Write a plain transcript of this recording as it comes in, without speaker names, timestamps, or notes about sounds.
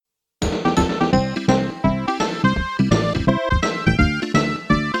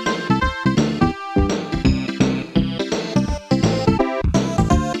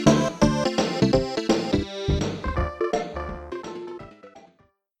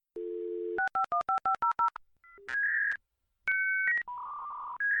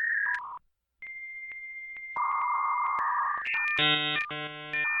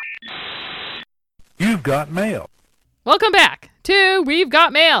You've got mail. Welcome back to We've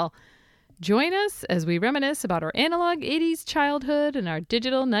Got Mail. Join us as we reminisce about our analog 80s childhood and our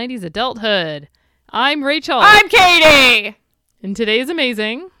digital 90s adulthood. I'm Rachel. I'm Katie. And today's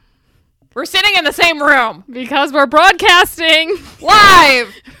amazing We're sitting in the same room, because we're broadcasting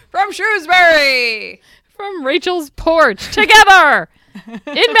live from Shrewsbury. from Rachel's porch together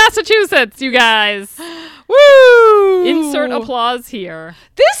in Massachusetts, you guys. Woo! Insert applause here.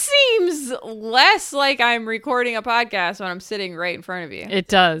 This seems less like I'm recording a podcast when I'm sitting right in front of you. It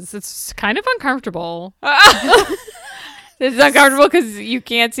does. It's kind of uncomfortable. This is uncomfortable because you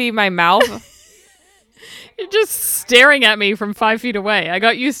can't see my mouth. You're just staring at me from 5 feet away. I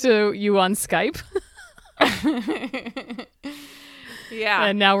got used to you on Skype, Yeah.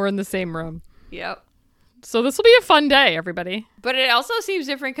 and now we're in the same room. Yep. So this will be a fun day, everybody. But it also seems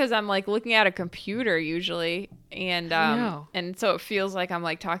different because I'm like looking at a computer usually, and know. and so it feels like I'm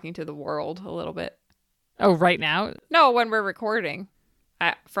like talking to the world a little bit. Oh, right now? No, when we're recording,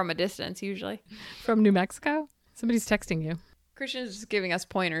 from a distance usually. From New Mexico? Somebody's texting you. Christian's just giving us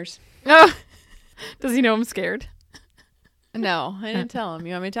pointers. Oh, does he know I'm scared? No, I didn't tell him.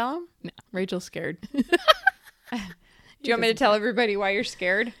 You want me to tell him? No. Rachel's scared. Do you want me to tell everybody why you're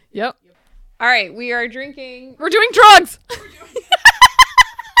scared? Yep. All right, we are drinking. We're doing drugs!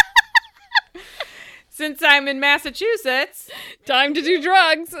 Since I'm in Massachusetts, Time to do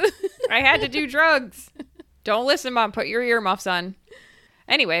drugs! I had to do drugs. Don't listen, Mom. Put your earmuffs on.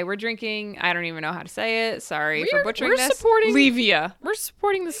 Anyway, we're drinking. I don't even know how to say it. Sorry for butchering we're this. supporting- Levia. We're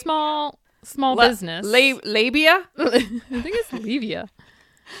supporting the small business. Labia? I think it's Levia.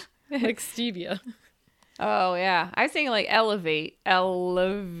 Like stevia. Oh, yeah. I was thinking like elevate.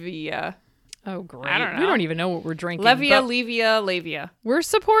 Elevia. Oh, great. I don't We know. don't even know what we're drinking. Levia, but Levia, Lavia. we're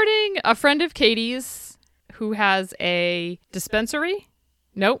supporting a friend of Katie's who has a dispensary.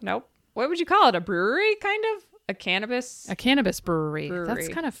 Nope. Nope. What would you call it? A brewery, kind of? A cannabis? A cannabis brewery. That's Brewery.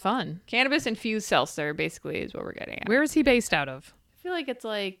 kind of fun. Cannabis infused seltzer, basically, is what we're getting at. Where is he based out of? I feel like it's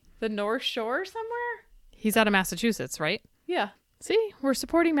like the North Shore somewhere. He's out of Massachusetts, right? Yeah. See, we're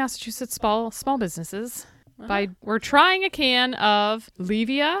supporting Massachusetts small businesses we're trying a can of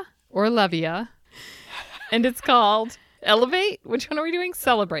Levia or Levia, and it's called Elevate. Which one are we doing?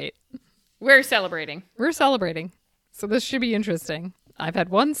 Celebrate. We're celebrating. We're celebrating. So this should be interesting. I've had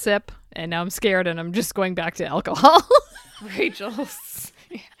one sip, and now I'm scared, and I'm just going back to alcohol. Rachel's.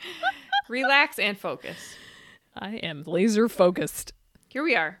 Relax and focus. I am laser focused. Here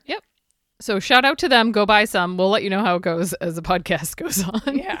we are. Yep. So shout out to them. Go buy some. We'll let you know how it goes as the podcast goes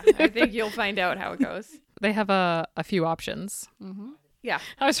on. Yeah, I think you'll find out how it goes. They have a few options. Yeah.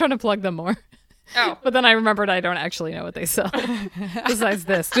 I was trying to plug them more. Oh. But then I remembered I don't actually know what they sell besides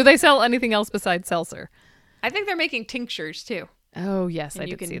this. Do they sell anything else besides seltzer? I think they're making tinctures too. Oh, yes, And I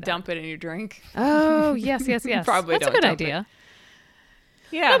you did can see that. dump it in your drink. Oh, yes. Probably That's a don't good dump it. idea.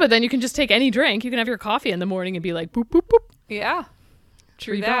 Yeah. No, but then you can just take any drink. You can have your coffee in the morning and be like, boop, boop, boop. Yeah.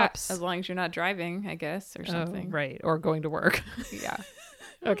 True 3 that. drops. As long as you're not driving, I guess, or something. Oh, right. Or going to work. Yeah.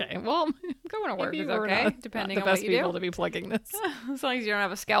 Okay. Well, Going to work maybe is we're okay, not depending the on what best you people do. to be plugging this. As long as you don't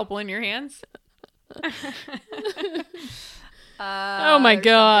have a scalpel in your hands. Oh my there's something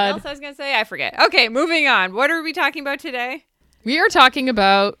God. else I was going to say? I forget. Okay, moving on. What are we talking about today? We are talking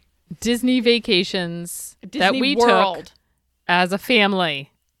about Disney vacations that Disney we World. took as a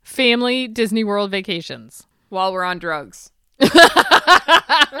family. Family Disney World vacations. While we're on drugs. We're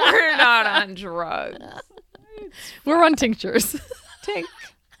not on drugs. We're on tinctures. Take.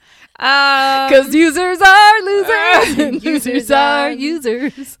 Because users are losers and users users are are-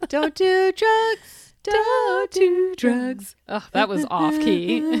 users. Don't do drugs. Don't do drugs. Oh, that was off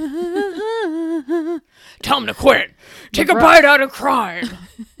key. Tell him to quit. Take a bite out of crime.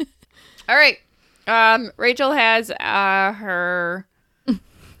 All right. Rachel has her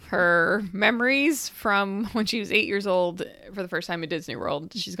memories from when she was 8 years old for the first time at Disney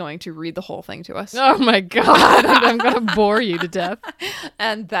World. She's going to read the whole thing to us. Oh my God. I'm going to bore you to death.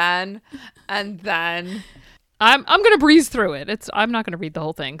 And then I'm going to breeze through it. I'm not going to read the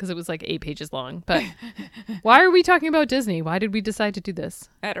whole thing because it was like 8 pages long. But why are we talking about Disney? Why did we decide to do this?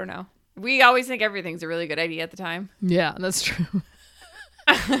 I don't know. We always think everything's a really good idea at the time. Yeah, that's true.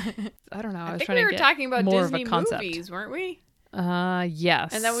 I don't know. I I was think trying we to were get talking about more Disney of a concept. movies, weren't we?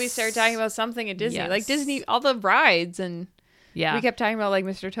 Yes. And then we started talking about something at Disney, like Yes. Disney, all the rides, and Yeah. we kept talking about like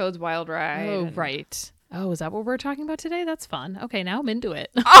Mr. Toad's Wild Ride. Oh, and- right. Oh, is that what we're talking about today? That's fun. Okay, now I'm into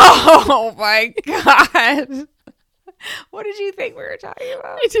it. Oh my God. What did you think we were talking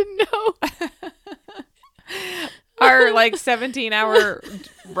about? I didn't know. Our like 17-hour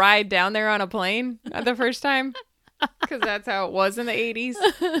ride down there on a plane the first time. because that's how it was in the 80s.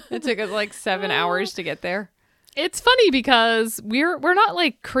 It took us like 7 hours to get there. It's funny because we're not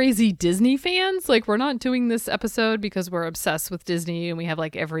like crazy Disney fans. Like we're not doing this episode because we're obsessed with Disney and we have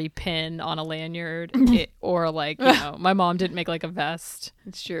like every pin on a lanyard or like, you know, my mom didn't make like a vest.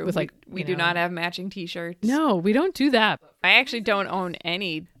 It's true. With like, we you do know. not have matching t-shirts. No, we don't do that. I actually don't own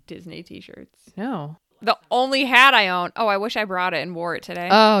any Disney t-shirts. No. The only hat I own, I wish I brought it and wore it today,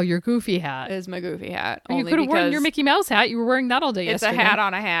 Oh, your Goofy hat. is my Goofy hat. You Only could have worn because your Mickey Mouse hat. You were wearing that all day it's yesterday. a hat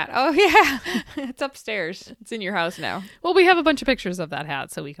on a hat. Oh, yeah. It's upstairs. It's in your house now. Well, we have a bunch of pictures of that hat,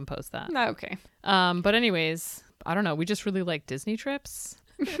 so we can post that. Okay. But anyways, I don't know. We just really like Disney trips.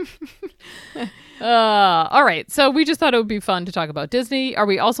 All right. So we just thought it would be fun to talk about Disney. Are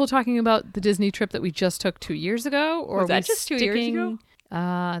we also talking about the Disney trip that we just took 2 years ago? Or Was are that we just 2 years ago?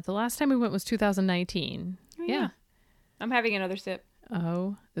 The last time we went was 2019. Yeah. I'm having another sip.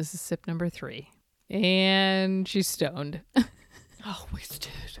 Oh, this is sip number 3. And she's stoned. Oh, wasted.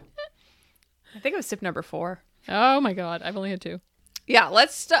 I think it was sip number 4. Oh my God. I've only had 2. Yeah,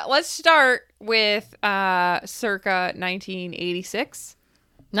 let's start with circa 1986.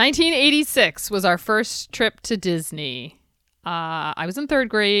 1986 was our first trip to Disney. I was in 3rd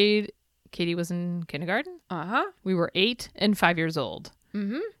grade. Katie was in kindergarten. Uh-huh. We were 8 and 5 years old.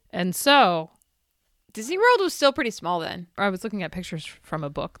 Mm-hmm. And so Disney World was still pretty small then. I was looking at pictures from a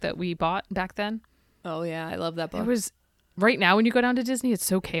book that we bought back then. Oh, yeah. I love that book. It was right now when you go down to Disney, it's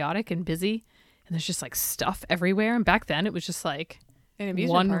so chaotic and busy. And there's just like stuff everywhere. And back then it was just like An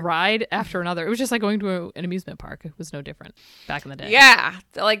amusement one park. ride after another. It was just like going to an amusement park. It was no different back in the day. Yeah.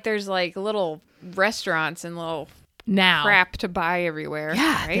 Like there's like little restaurants and little Now. crap to buy everywhere.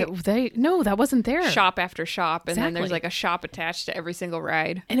 Yeah. Right? No, that wasn't there. Shop after shop. And then there's Exactly. like a shop attached to every single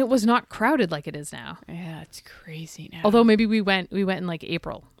ride. And it was not crowded like it is now. Yeah, it's crazy now. Although maybe we went in like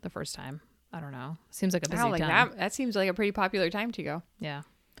April the first time. I don't know. Seems like a I busy don't like time. that seems like a pretty popular time to go. Yeah.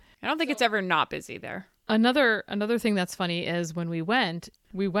 I don't think it's ever not busy there. Another thing that's funny is when we went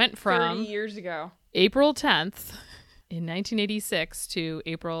from 30 years ago. April 10th in 1986 to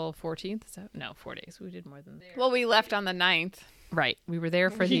April 14th. Is that? No, 4 days. We did more than that. Well, we left on the 9th. Right. We were there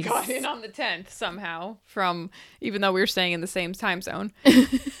for We these. got in on the 10th somehow even though we were staying in the same time zone.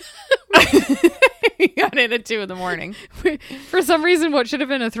 We got in at 2 a.m. For some reason, what should have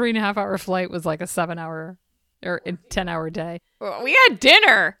been a 3.5 hour flight was like a 7-hour or a 10-hour day. We had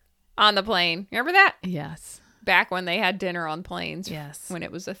dinner on the plane. Remember that? Yes. Back when they had dinner on planes. Yes. When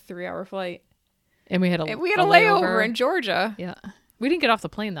it was a 3-hour flight. And we had a layover in Georgia. Yeah. We didn't get off the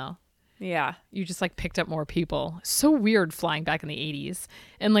plane though. Yeah. You just like picked up more people. So weird flying back in the 80s.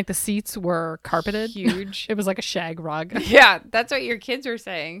 And like the seats were carpeted. Huge. It was like a shag rug. Yeah, that's what your kids were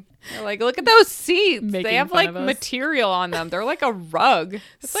saying. They're like, look at those seats. Making They have fun like of us. material on them. They're like a rug.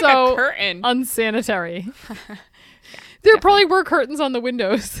 It's like So a curtain. unsanitary. There probably were curtains on the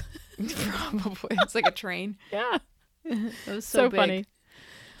windows. Probably. It's like a train. Yeah. It was So big. funny.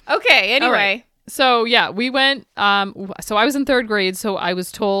 Okay, anyway. All right. So yeah, we went. So I was in 3rd grade. So I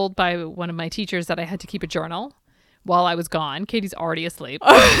was told by one of my teachers that I had to keep a journal while I was gone. Katie's already asleep,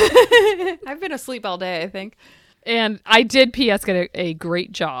 I've been asleep all day, I think. and I did. P.S. get a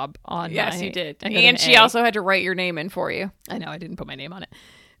great job on. Yes, my- you did. I got an And she A. also had to write your name in for you. I know I didn't put my name on it.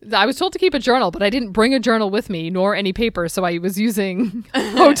 I was told to keep a journal, but I didn't bring a journal with me nor any paper. So I was using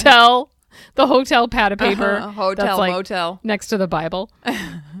the hotel pad of paper, Hotel, that's, like, motel. next to the Bible.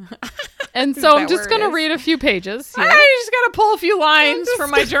 And so I'm that just where it going to is? read a few pages here. I just got to pull a few lines just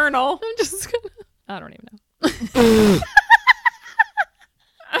from my journal. I'm just going to... I don't even know.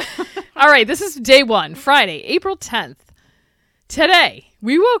 All right, this is day 1, Friday, April 10th. Today,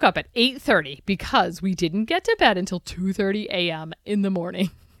 we woke up at 8:30 because we didn't get to bed until 2:30 a.m. in the morning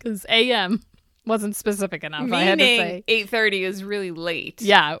because a.m. wasn't specific enough. I had to say. Meaning 8:30 is really late.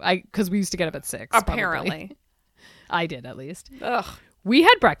 Yeah, because we used to get up at 6. probably. Apparently. I did, at least. Ugh. We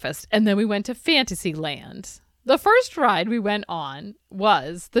had breakfast, and then we went to Fantasyland. The first ride we went on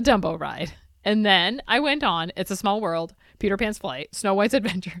was the Dumbo ride. And then I went on It's a Small World, Peter Pan's Flight, Snow White's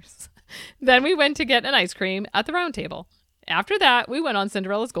Adventures. Then we went to get an ice cream at the Round Table. After that, we went on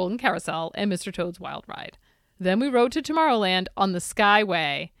Cinderella's Golden Carousel and Mr. Toad's Wild Ride. Then we rode to Tomorrowland on the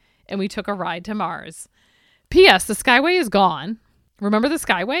Skyway, and we took a ride to Mars. P.S. The Skyway is gone. Remember the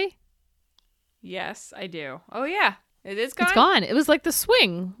Skyway? Yes, I do. Oh, yeah. It is gone? It's gone. It was like the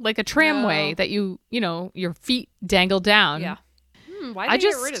swing, like a tramway No. that your feet dangle down. Yeah. Why I did they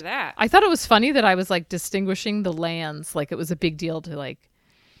just get rid of that? I thought it was funny that I was like distinguishing the lands, like it was a big deal to like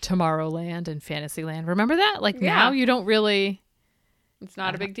Tomorrowland and Fantasyland. Remember that? Like Yeah. now you don't really. It's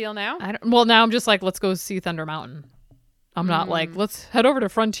not a big deal now? Well, now I'm just like, let's go see Thunder Mountain. I'm not like, let's head over to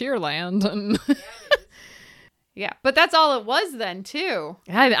Frontierland. And Yeah, but that's all it was then too.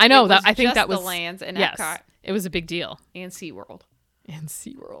 I know It that. was I think just that was the lands and yes, Epcot it was a big deal. and SeaWorld. And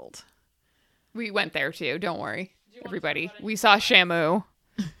SeaWorld. We went there too. Don't worry, everybody. We saw Shamu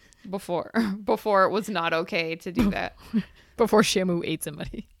before it was not okay to do that. Before Shamu ate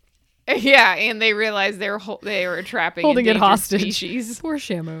somebody. Yeah, and they realized they were trapping Holding it endangered hostage. species. Poor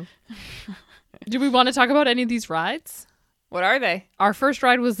Shamu. Do we want to talk about any of these rides? What are they? Our first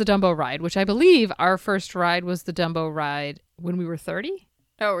ride was the Dumbo ride, which I believe our first ride was the Dumbo ride when we were 30.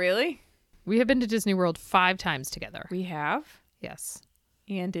 Oh, really? We have been to Disney World 5 times together. We have. Yes.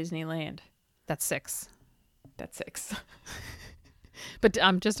 And Disneyland. That's 6. That's 6. But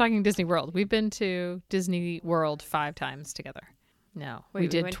I'm just talking Disney World. We've been to Disney World 5 times together. No. Wait, we we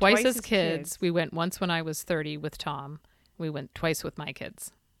did went twice twice as as kids. kids. We went once when I was 30 with Tom. We went twice with my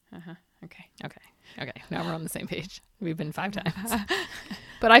kids. Okay. Okay. Now we're on the same page. We've been 5 times.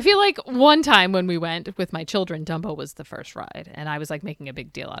 But I feel like one time when we went with my children, Dumbo was the first ride. And I was like making a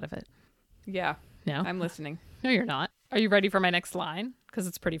big deal out of it. Yeah, No? I'm listening. No, you're not. Are you ready for my next line? Because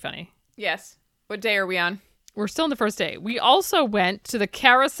it's pretty funny. Yes. What day are we on? We're still in the first day. We also went to the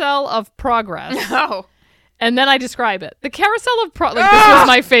Carousel of Progress. Oh. And then I describe it. The Carousel of Progress. Like, this was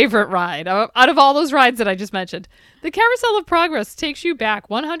my favorite ride out of all those rides that I just mentioned. The Carousel of Progress takes you back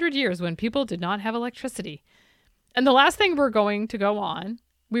 100 years when people did not have electricity. And the last thing we were going to go on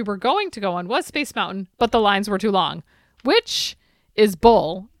was Space Mountain, but the lines were too long, which is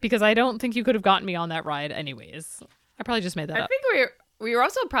bull because I don't think you could have gotten me on that ride anyways. I probably just made that I up. think we were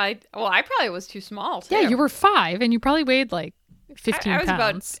also probably, well, I probably was too small too. Yeah, you were 5 and you probably weighed like 15 I was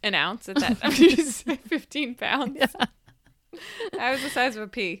pounds. about an ounce at that time. 15 pounds. Yeah. I was the size of a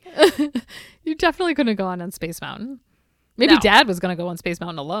pea. You definitely couldn't have gone on Space Mountain. Maybe No. Dad was going to go on Space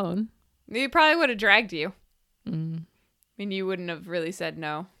Mountain alone. He probably would have dragged you. Mm. And you wouldn't have really said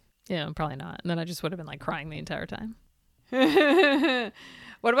no. Yeah, probably not. And then I just would have been like crying the entire time.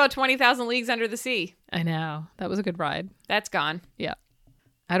 What about 20,000 Leagues Under the Sea? I know. That was a good ride. That's gone. Yeah.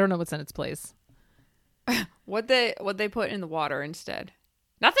 I don't know what's in its place. What they put in the water instead?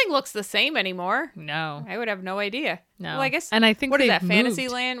 Nothing looks the same anymore. No. I would have no idea. No. Well, I guess. And I think what is they've that? moved.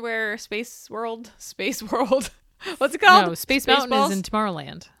 Fantasyland where Space World? What's it called? No, Space Mountain Spaceballs? is in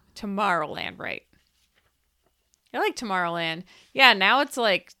Tomorrowland. Tomorrowland, right? I like Tomorrowland. Yeah, now it's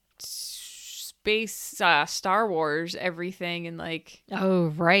like space, Star Wars, everything, and like Oh,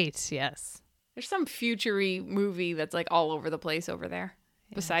 right. Yes. there's some future-y movie that's like all over the place over there.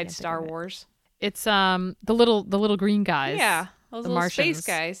 I Besides can't think Star of it. Wars. It's the little green guys. Yeah, those the little Martians, space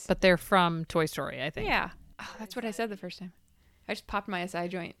guys. But they're from Toy Story, I think. Yeah, oh, that's what I said the first time. I just popped my SI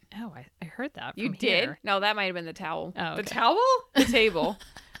joint. Oh, I heard that You from did? here. No, that might have been the towel. Oh, The okay. towel? The table.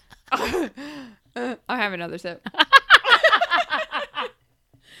 I'll have another sip.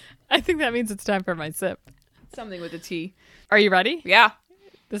 I think that means it's time for my sip. Something with a T. Are you ready? Yeah.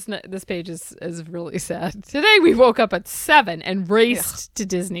 This page is really sad. Today we woke up at 7 and raced to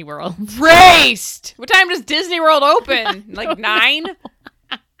Disney World. Raced! What time does Disney World open? Like 9?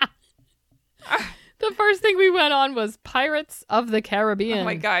 The first thing we went on was Pirates of the Caribbean. Oh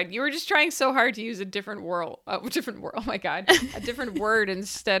my god, you were just trying so hard to use a different word. Oh my god, a different word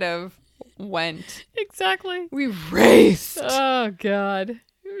instead of went. Exactly. We raced. Oh god.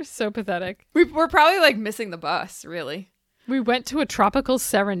 We were so pathetic. We're probably like missing the bus, really. We went to a tropical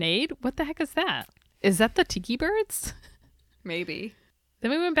serenade. What the heck is that? Is that the Tiki Birds? Maybe.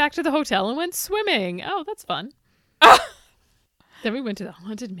 Then we went back to the hotel and went swimming. Oh, that's fun. Then we went to the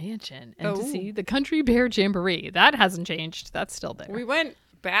Haunted Mansion and to Oh. see the Country Bear Jamboree. That hasn't changed. That's still there. We went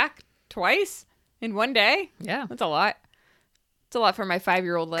back twice in one day. Yeah. That's a lot. It's a lot for my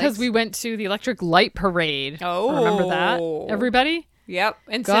 5-year-old legs. Because we went to the Electric Light Parade. Oh. Remember that? Everybody? Yep.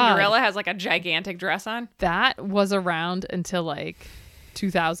 And God. Cinderella has like a gigantic dress on. That was around until like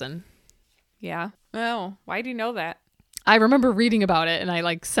 2000. Yeah. Oh, why do you know that? I remember reading about it and I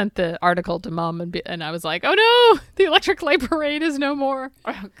like sent the article to Mom and I was like, oh no, the Electric Light Parade is no more.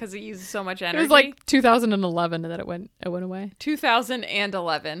 Because it uses so much It energy. was like 2011 and then it went away.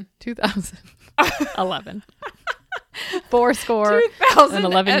 2011. 2011. 4 score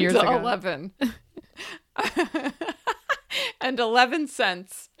 2011 years ago. 11. And 11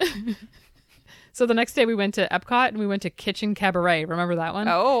 cents. So the next day we went to Epcot and we went to Kitchen Cabaret. Remember that one?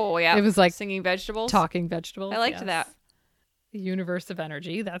 Oh, yeah. It was like singing vegetables. Talking vegetables. I liked yes. that. The Universe of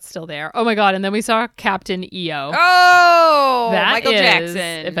Energy. That's still there. Oh my God. And then we saw Captain EO. Oh, That Michael is,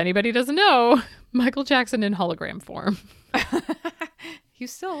 Jackson. If anybody doesn't know, Michael Jackson in hologram form.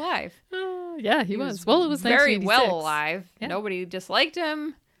 He's still alive. Yeah, he was. Well, it was very 1986. well alive. Yeah. Nobody disliked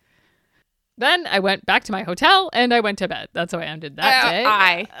him. Then I went back to my hotel and I went to bed. That's how I ended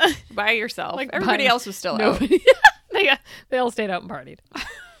that day. By yourself. Like, Everybody by- else was still out. Nobody. they all stayed out and partied.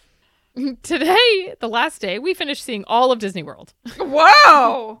 Today, the last day, we finished seeing all of Disney World.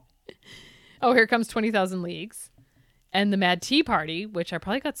 Whoa! Oh, here comes 20,000 Leagues. And the Mad Tea Party, which I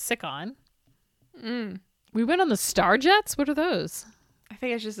probably got sick on. We went on the Star Jets. What are those? I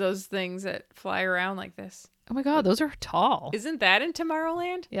think it's just those things that fly around like this. Oh my God, those are tall. Isn't that in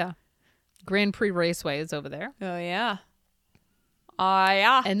Tomorrowland? Yeah. Grand Prix Raceway is over there. Oh, yeah.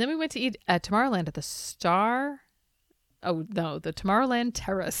 Yeah. And then we went to eat at Tomorrowland at the Star. Oh, no, the Tomorrowland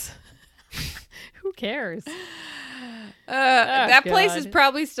Terrace. Who cares? That place is God.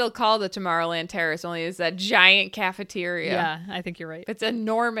 probably still called the Tomorrowland Terrace, only it's that giant cafeteria. Yeah, I think you're right. It's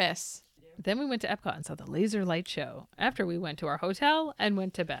enormous. Then we went to Epcot and saw the laser light show after we went to our hotel and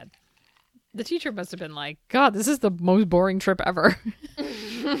went to bed. The teacher must have been like, God, this is the most boring trip ever.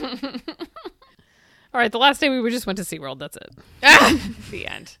 All right, the last day we just went to SeaWorld. That's it. The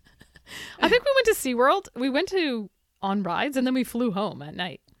end. I think we went to SeaWorld. We went on rides and then we flew home at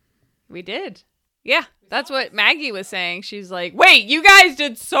night. We did. Yeah, that's what Maggie was saying. She's like, wait, you guys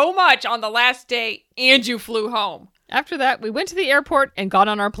did so much on the last day and you flew home. After that, we went to the airport and got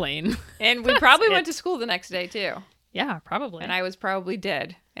on our plane. And we probably went to school the next day, too. Yeah, probably. And I was probably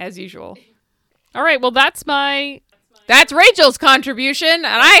dead, as usual. All right, well, that's That's Rachel's contribution, and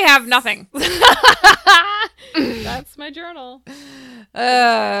I have nothing. that's my journal.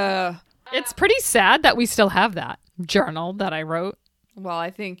 Well, It's pretty sad that we still have that journal that I wrote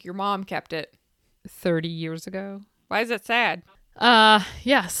I think your mom kept it. 30 years ago. Why is that sad?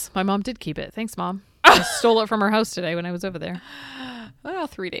 Yes, my mom did keep it. Thanks, Mom. I stole it from her house today when I was over there. Well,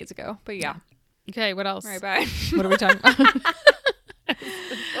 3 days ago, but yeah. Okay, what else? All right, bye. What are we talking about?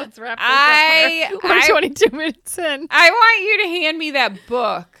 Let's wrap this up. We're 22 minutes in. I want you to hand me that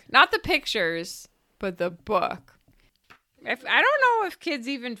book. Not the pictures, but the book. I don't know if kids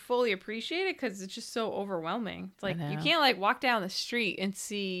even fully appreciate it because it's just so overwhelming. It's like you know. can't walk down the street and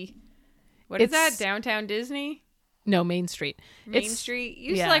see what is It's- that? Downtown Disney? No, Main Street. Main It's- Street?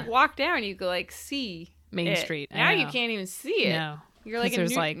 You yeah. just walk down, you could see Main it. Street. I Now you know. can't even see it. No. You're like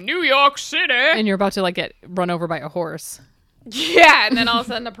 'Cause in there's, New York City. And you're about to get run over by a horse. Yeah, and then all of a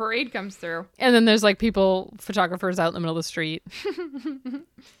sudden the parade comes through. And then there's photographers out in the middle of the street.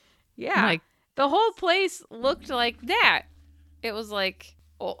 Yeah. Like- the whole place looked like that. It was like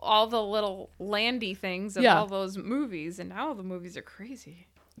all the little landy things of Yeah. all those movies, and now all the movies are crazy.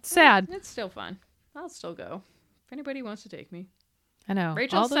 It's sad. It's still fun. I'll still go. If anybody wants to take me. I know.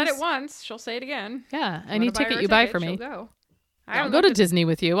 Rachel All said those- it once. She'll say it again. Yeah, You any wanna buy her ticket a you buy ticket, for she'll me. Go. I'll go to Disney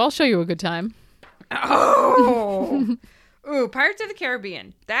with you. I'll show you a good time. Oh. Ooh, Pirates of the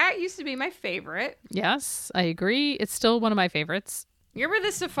Caribbean. That used to be my favorite. Yes, I agree. It's still one of my favorites. You remember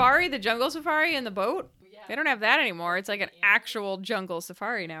the safari, the jungle safari in the boat? Yeah. They don't have that anymore. It's like an actual jungle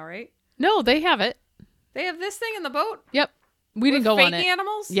safari now, right? No, they have it. They have this thing in the boat? Yep. We didn't with go on fake it.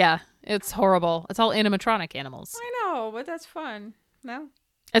 animals? Yeah, it's horrible. It's all animatronic animals. I know, but that's fun. No?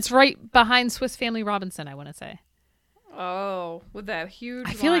 It's right behind Swiss Family Robinson, I want to say. Oh, with that huge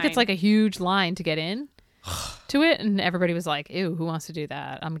I feel like it's line. like a huge line to get in to it, and everybody was like, ew, who wants to do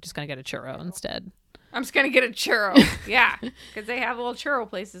that? I'm just going to get a churro instead. I'm just going to get a churro. Yeah, because they have little churro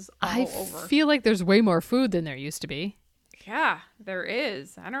places all I over. feel like there's way more food than there used to be. Yeah, there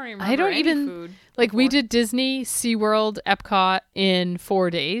is. I don't remember I don't any even food. like we before. did Disney, SeaWorld, Epcot in 4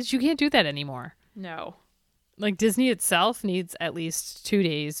 days. You can't do that anymore. No. Like Disney itself needs at least 2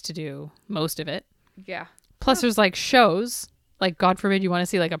 days to do most of it. Yeah. Plus there's shows, like God forbid you want to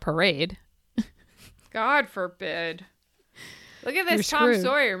see a parade. God forbid. Look at this You're Tom screwed.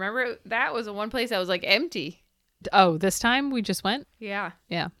 Sawyer. Remember that was the one place that was empty. Oh, this time we just went? Yeah.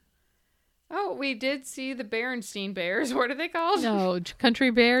 Yeah. Oh, we did see the Berenstein Bears. What are they called? No,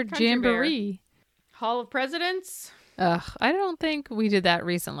 Country Bear Country Jamboree. Hall of Presidents. Ugh, I don't think we did that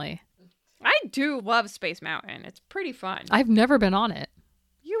recently. I do love Space Mountain. It's pretty fun. I've never been on it.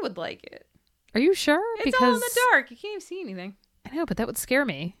 You would like it. Are you sure? It's all in the dark. You can't even see anything. I know, but that would scare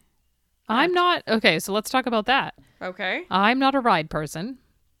me. I'm not. Okay, so let's talk about that. Okay. I'm not a ride person.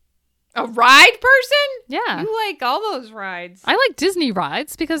 A ride person? Yeah. You like all those rides. I like Disney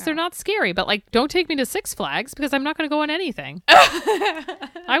rides because they're not scary, but don't take me to Six Flags because I'm not going to go on anything.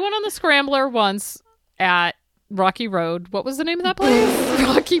 I went on the Scrambler once at Rocky Road. What was the name of that place?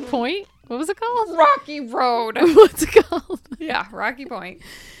 Rocky Point? What was it called? Rocky Road. What's it called? Yeah, Rocky Point.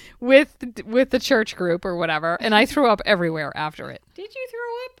 With the church group or whatever, and I threw up everywhere after it. Did you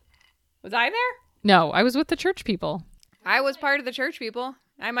throw up? Was I there? No, I was with the church people. I was part of the church people.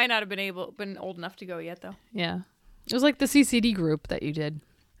 I might not have been old enough to go yet, though. Yeah. It was like the CCD group that you did.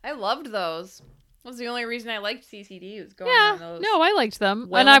 I loved those. That was the only reason I liked CCD was going Yeah. on those. No, I liked them.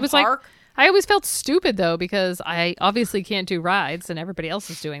 Whalen And I was Park. like, I always felt stupid though because I obviously can't do rides and everybody else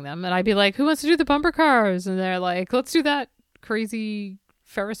is doing them. And I'd be like, who wants to do the bumper cars? And they're like, let's do that crazy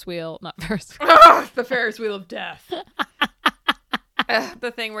Ferris wheel. Not Ferris wheel. The Ferris wheel of death.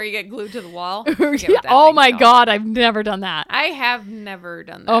 The thing where you get glued to the wall. I forget what that Oh thing's my called. God. I've never done that. I have never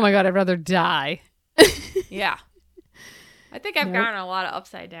done that. Oh my God. I'd rather die. Yeah. I think I've Nope. gone on a lot of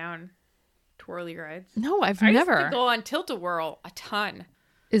upside down twirly rides. No, I've I never. used to go on Tilt-A-Whirl a ton.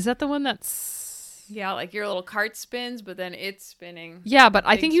 Is that the one that's... Yeah, like your little cart spins, but then it's spinning. Yeah, but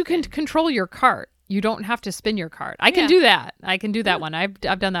I Big think you can spin. control your cart. You don't have to spin your cart. I can Yeah. do that. I can do that one. I've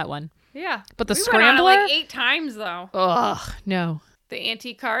done that one. Yeah. But the We scrambler? went on it like 8 times though. Ugh, no. The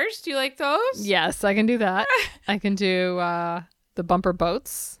antique cars, do you like those? Yes, I can do that. I can do the bumper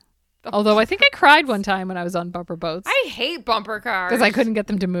boats. Although I think I cried one time when I was on bumper boats I hate bumper cars. because I couldn't get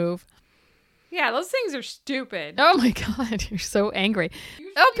them to move. Yeah, those things are stupid. Oh my God, you're so angry.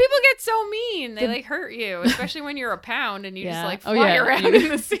 Oh, people get so mean. They like hurt you, especially when you're a pound and you Yeah. just like Oh, fly yeah. around You- in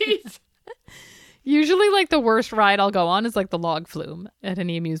the seats. Usually, like the worst ride I'll go on is like the log flume at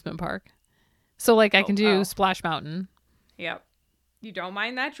any amusement park. So like I can do oh. Splash Mountain. Yep. You don't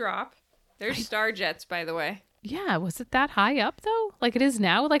mind that drop. There's Star Jets, by the way. Yeah, was it that high up though? Like it is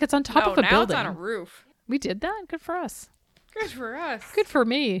now? Like it's on top No, of a now building. it's on a roof. We did that? Good for us. Good for us. Good for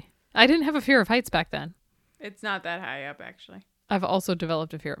me. I didn't have a fear of heights back then. It's not that high up, actually. I've also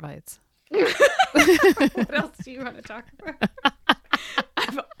developed a fear of heights. What else do you want to talk about?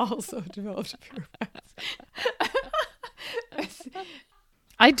 I've also developed a fear of heights.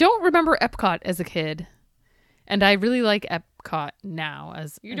 I don't remember Epcot as a kid. And I really like Epcot now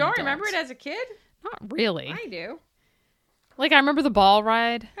as You an don't adult. remember it as a kid? Not really. I do. Like I remember the ball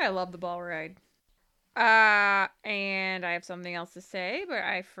ride. I love the ball ride. And I have something else to say, but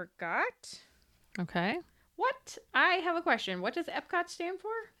I forgot. Okay. What? I have a question. What does Epcot stand for?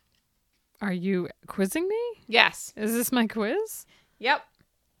 Are you quizzing me? Yes. Is this my quiz? Yep.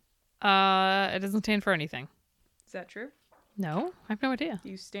 It doesn't stand for anything. Is that true? No, I have no idea.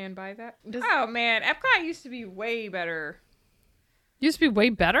 You stand by that? Does- Oh, man. Epcot used to be way better. Used to be way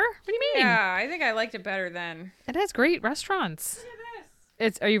better? What do you mean? Yeah, I think I liked it better then. It has great restaurants. Look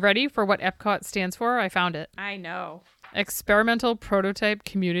at this. Are you ready for what Epcot stands for? I found it. I know. Experimental Prototype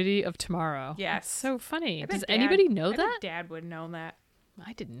Community of Tomorrow. Yes. That's so funny. I bet Does Dad- anybody know I bet that? Dad would know that.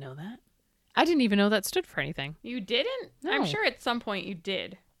 I didn't know that. I didn't even know that stood for anything. You didn't? No. I'm sure at some point you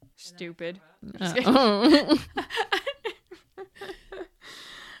did. Stupid. Oh.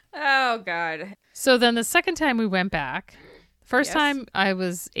 Oh, God. So then the second time we went back, first Yes. time I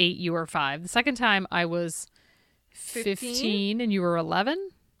was 8, you were 5. The second time I was 15 and you were 11?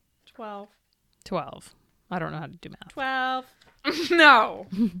 12. 12. I don't know how to do math. 12. No.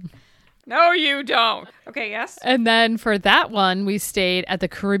 No, you don't. Okay, yes. And then for that one, we stayed at the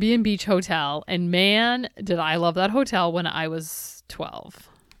Caribbean Beach Hotel. And man, did I love that hotel when I was 12.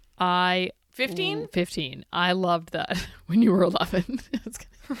 15? 15. I loved that when you were 11.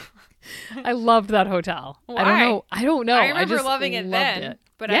 I loved that hotel. I don't Why? know. I don't know. I remember just loving it loved then, it.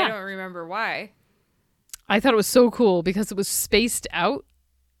 but Yeah. I don't remember why. I thought it was so cool because it was spaced out.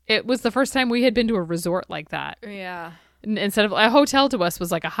 It was the first time we had been to a resort like that. Yeah. Instead of a hotel to us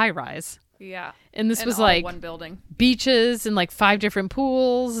was like a high rise. Yeah. And this And was all like one building. beaches and like 5 different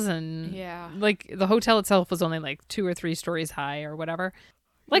pools and Yeah. like the hotel itself was only like 2 or 3 stories high or whatever.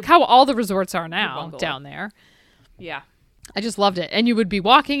 Like how all the resorts are now bungalow. down there. Yeah. I just loved it. And you would be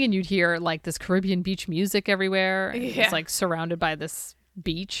walking and you'd hear like this Caribbean beach music everywhere. And Yeah. It's like surrounded by this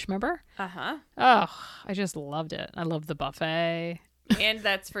beach, remember? Uh-huh. Oh, I just loved it. I loved the buffet. And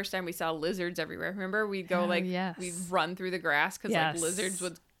that's the first time we saw lizards everywhere. Remember, we'd go Oh, yes. we'd run through the grass because Yes. like lizards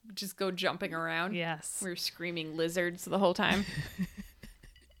would just go jumping around. Yes. We were screaming lizards the whole time.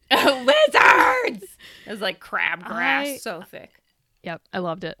 Lizards! It was like crab grass, so thick. Yep, I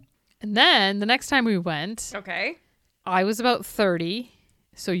loved it. And then the next time we went, Okay. I was about 30,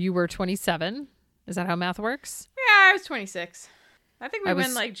 so you were 27. Is that how math works? Yeah, I was 26. I think we I went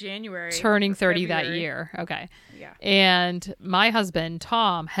was like January. Turning or 30 that February. year. Okay. Yeah. And my husband,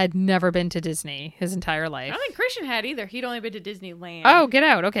 Tom, had never been to Disney his entire I life. don't think Christian had either. He'd only been to Disneyland. Oh, get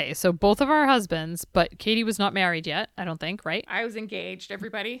out. Okay, so both of our husbands, but Katie was not married yet, I don't think, right? I was engaged,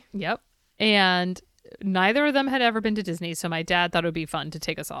 everybody. Yep. And neither of them had ever been to Disney, so my dad thought it would be fun to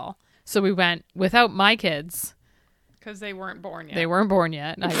take us all. So we went without my kids. Because they weren't born yet. They weren't born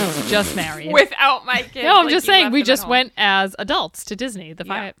yet. And I was just married. Without my kids. No, I'm like just you saying left we them at just home. wend as adults to Disney.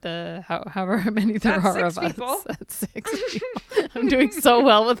 However many there That's are 6 of people. us. That's 6 people. I'm doing so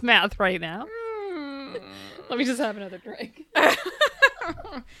well with math right now. Hmm. Let me just have another drink.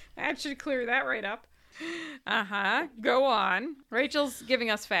 That should clear that right up. Uh-huh. Go on. Rachel's giving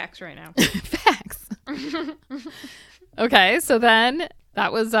us facts right now. Facts. Okay, so then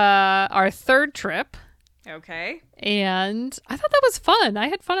that was our third trip. Okay. And I thought that was fun. I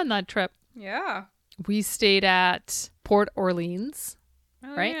had fun on that trip. Yeah. We stayed at Port Orleans.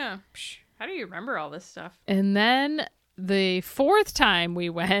 Oh, Right? yeah. Psh, how do you remember all this stuff? And then the fourth time we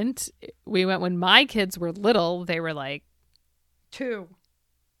went when my kids were little. They were like, 2.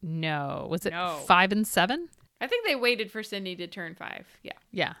 no. Was it No. 5 and 7? I think they waited for Cindy to turn 5. Yeah.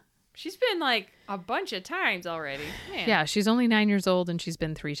 Yeah. She's been like a bunch of times already. Man. Yeah, she's only 9 years old and she's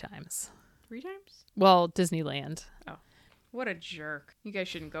been 3 times. 3 times? Well, Disneyland. What a jerk. You guys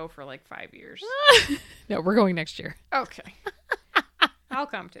shouldn't go for like 5 years. No, we're going next year. Okay. I'll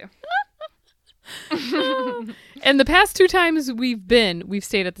come too. And the past 2 times we've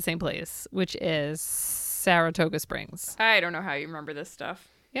stayed at the same place, which is Saratoga Springs. I don't know how you remember this stuff.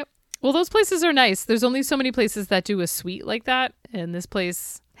 Yep. Well, those places are nice. There's only so many places that do a suite like that. And this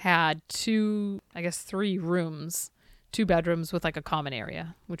place had 3 rooms, 2 bedrooms with like a common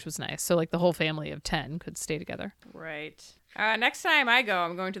area, which was nice. So like the whole family of 10 could stay together. Right. Next time I go,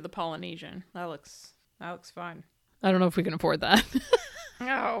 I'm going to the Polynesian. That looks fun. I don't know if we can afford that.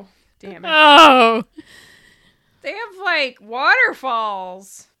 Oh, damn it. Oh. They have like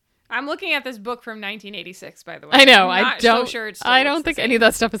waterfalls. I'm looking at this book from 1986, by the way. I know. I'm not so sure it's still I looks don't the think same. any of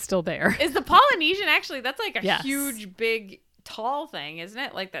that stuff is still there. Is the Polynesian actually, that's like a Yes. huge, big, tall thing, isn't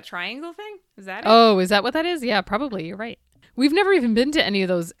it? Like that triangle thing? Is that it? Oh, is that what that is? Yeah, probably. You're right. We've never even been to any of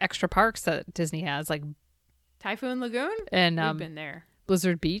those extra parks that Disney has, like Typhoon Lagoon? and We've been there.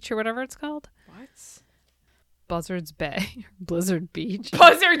 Blizzard Beach or whatever it's called. What? Buzzards Bay. Blizzard Beach.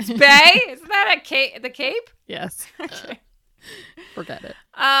 Buzzards Bay? Isn't that the Cape? Yes. Okay. Forget it.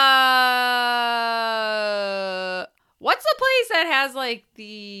 What's the place that has like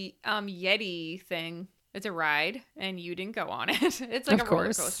the Yeti thing? It's a ride, and you didn't go on it. It's like Of a roller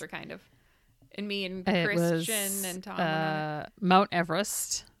course. coaster, kind of. And me and It Christian was and Tom. went on it. Mount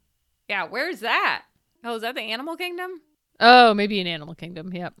Everest. Yeah, where's that? Oh, is that the Animal Kingdom? Oh, maybe in Animal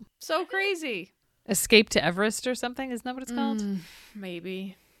Kingdom. Yep. So crazy. Escape to Everest or something. Isn't that what it's called?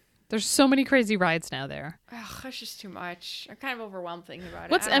 Maybe. There's so many crazy rides now there. Ugh, that's just too much. I'm kind of overwhelmed thinking about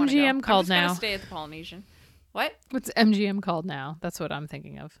it. What's I don't wanna MGM go. called I'm just now? gonna stay at the Polynesian. What? What's MGM called now? That's what I'm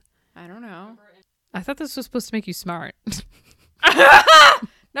thinking of. I don't know. I thought this was supposed to make you smart.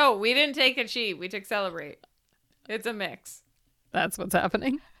 No, we didn't take a cheat. We took Celebrate. It's a mix. That's what's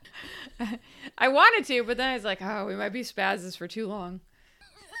happening. I wanted to, but then I was like, oh, we might be spazzes for too long.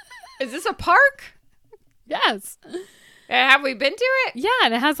 Is this a park? Yes. Have we been to it? Yeah,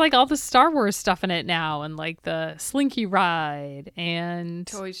 and it has like all the Star Wars stuff in it now and like the Slinky ride and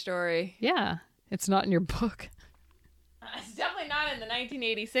Toy Story. yeah, it's not in your book. It's definitely not in the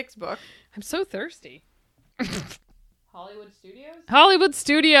 1986 book. I'm so thirsty. Hollywood Studios? Hollywood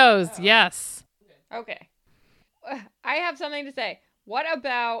Studios. Yes. Okay. I have something to say. What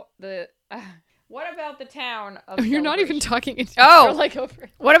about the town of You're not even Celebration? talking. Oh. You're like over.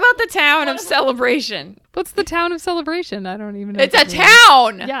 What about the town of Celebration? What's the town of Celebration? I don't even know. It's a what that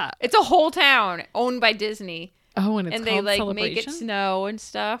means. town. Yeah. It's a whole town owned by Disney. Oh, and it's and they called like Celebration? make it snow and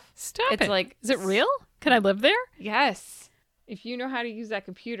stuff. Stop It's it. like- Is it real? Can I live there? Yes. If you know how to use that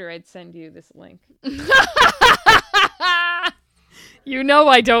computer, I'd send you this link. You know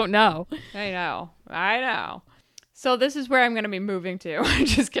I don't know. I know. So this is where I'm going to be moving to. I'm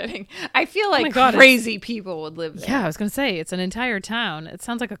just kidding. I feel like my God, crazy people would live there. Yeah, I was going to say, it's an entire town. It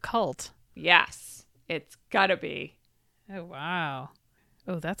sounds like a cult. Yes. It's got to be. Oh, wow.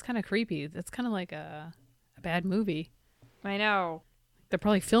 Oh, that's kind of creepy. That's kind of like a bad movie. I know. They're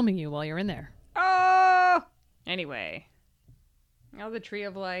probably filming you while you're in there. Oh! Anyway. Oh, the Tree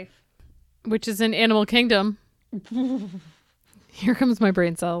of Life. Which is in Animal Kingdom. Here comes my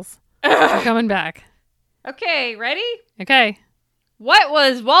brain cells. They're coming back. Okay, ready? Okay. What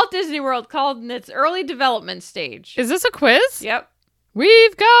was Walt Disney World called in its early development stage? Is this a quiz? Yep.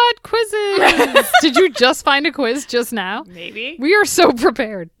 We've got quizzes. Did you just find a quiz just now? Maybe. We are so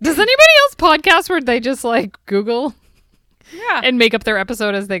prepared. Does anybody else podcast where they just like Google Yeah. and make up their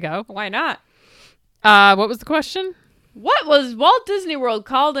episode as they go? Why not? What was the question? What was Walt Disney World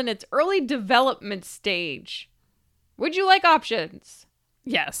called in its early development stage? Would you like options?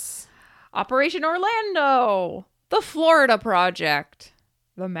 Yes. Operation Orlando, the Florida Project,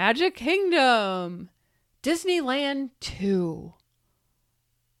 the Magic Kingdom, Disneyland 2.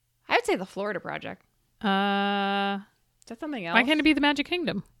 I would say the Florida Project. Is that something else? Why can't it be the Magic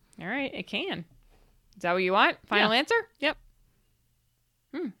Kingdom? All right, it can. Is that what you want? Final Yeah. answer? Yep.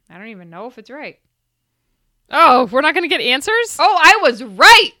 I don't even know if it's right. Oh, we're not going to get answers? Oh, I was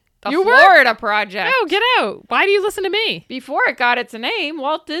right. The You were? Florida Project. Oh, get out. Why do you listen to me? Before it got its name,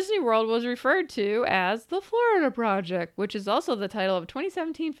 Walt Disney World was referred to as the Florida Project, which is also the title of a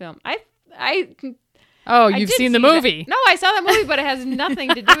 2017 film. Oh, I you've did seen the see that. movie. No, I saw that movie, but it has nothing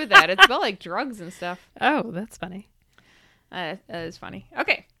to do with that. It's about like drugs and stuff. Oh, that's funny. That is funny.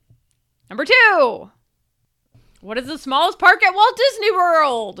 Okay. Number 2. What is the smallest park at Walt Disney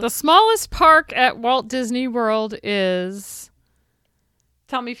World? The smallest park at Walt Disney World is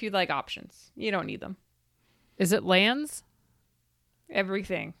Tell me if you'd like options. You don't need them. it Lands?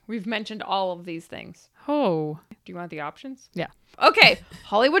 Everything. We've mentioned all of these things. Oh. Do you want the options? Yeah. Okay.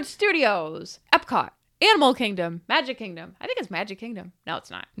 Hollywood Studios, Epcot, Animal Kingdom, Magic Kingdom. I think it's Magic Kingdom. No, it's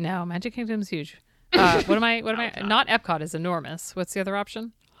not. No, Magic Kingdom's huge. What am I? Not Epcot is enormous. What's the other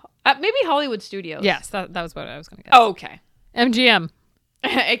option? Maybe Hollywood Studios. Yes, that was what I was going to guess. Okay. MGM.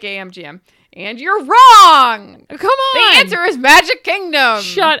 AKA MGM. And you're wrong. Come on. The answer is Magic Kingdom.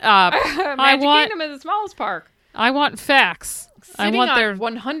 Shut up. Magic Kingdom is the smallest park. I want facts. I Sitting want on their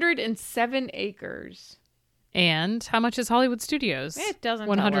 107 acres. And how much is Hollywood Studios? It doesn't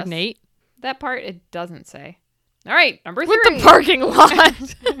tell us. 108. That part it doesn't say. All right, number 3. With the parking lot.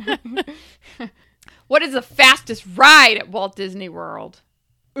 What is the fastest ride at Walt Disney World?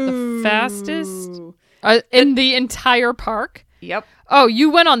 The fastest Ooh. in the entire park? Yep. Oh, you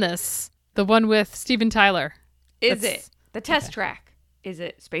went on this. The one with Steven Tyler. Is That's- it the test track? Is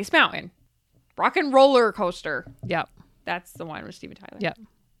it Space Mountain? Rock and Roller Coaster. Yep. That's the one with Steven Tyler. Yep.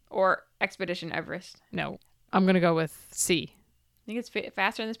 Or Expedition Everest. No. I'm going to go with C. Think it's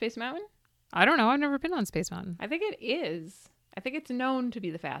faster than Space Mountain? I don't know. I've never been on Space Mountain. I think it is. I think it's known to be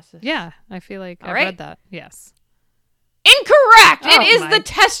the fastest. Yeah, I feel like All I've right. read that. Yes. Incorrect. Oh It is my the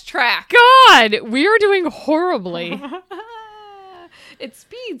test track. God, we are doing horribly. It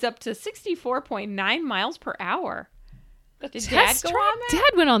speeds up to 64.9 miles per hour. Did Dad Test go track? on that?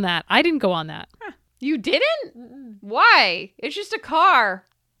 Dad went on that. I didn't go on that. You didn't? Why? It's just a car.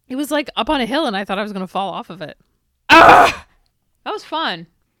 It was like up on a hill, and I thought I was going to fall off of it. That was fun.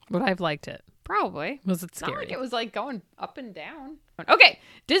 Would I have liked it? Probably. Was it It's not scary? like it was like going up and down. Okay.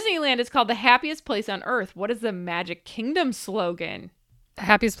 Disneyland is called the happiest place on earth. What is the Magic Kingdom slogan?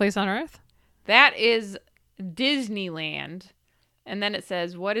 Happiest place on earth? That is Disneyland. And then it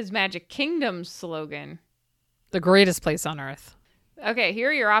says, what is Magic Kingdom's slogan? The greatest place on earth. Okay, here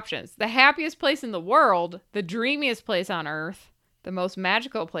are your options. The happiest place in the world, the dreamiest place on earth, the most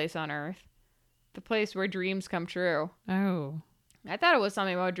magical place on earth, the place where dreams come true. Oh. I thought it was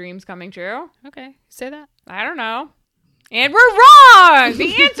something about dreams coming true. Okay. Say that. I don't know. And we're wrong!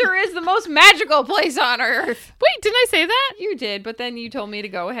 The answer is the most magical place on earth. Wait, didn't I say that? You did, but then you told me to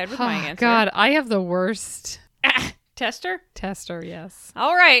go ahead with my Oh, answer. God, I have the worst Tester? tester, yes.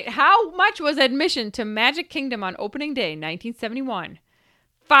 All right. How much was admission to Magic Kingdom on opening day, 1971?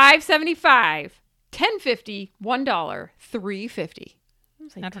 $5.75, $10.50, $1, $3.50.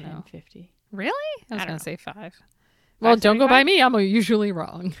 I don't know. $10.50. Really? I was don't going know. to say 5. Well, don't go $5.75? by me. I'm usually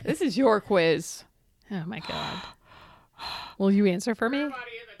wrong. This is your quiz. Oh, my God. Will you answer for me?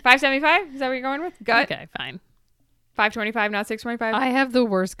 $5.75? Is that what you're going with? Gut? Okay, fine. $5.25, not $6.25? I have the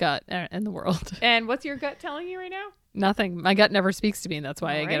worst gut in the world. And what's your gut telling you right now? Nothing. My gut never speaks to me, and that's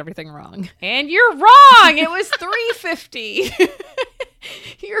why I All right. get everything wrong. And you're wrong. It was $3.50.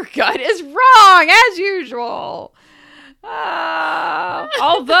 Your gut is wrong, as usual.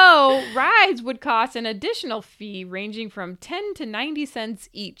 Although rides would cost an additional fee ranging from 10 to 90 cents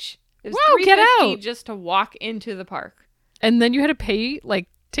each. It was Wow, get $3.50 out. just to walk into the park. And then you had to pay, like,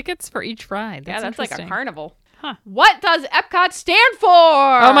 tickets for each ride. Yeah, that's like a interesting. carnival. Huh. What does Epcot stand for?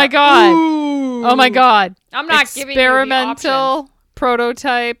 Oh, my God. Ooh. Oh, my God. I'm not giving you the options. Experimental,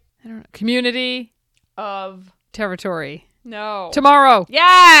 prototype, I don't know, community, Of territory. no. Tomorrow.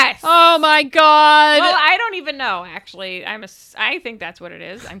 Yes. Oh, my God. Well, I don't even know, actually. I think that's what it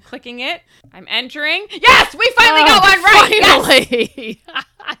is. I'm clicking it. I'm entering. Yes, we finally got one right. Yes! Finally.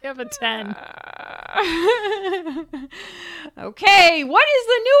 I have a 10. Okay, what is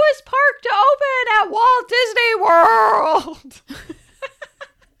the newest park to open at Walt Disney World?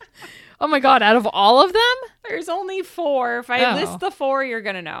 Oh, my God. Out of all of them? There's only 4. If I Oh. list the 4, you're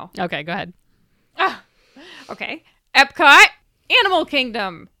going to know. Okay, go ahead. Okay. Epcot, Animal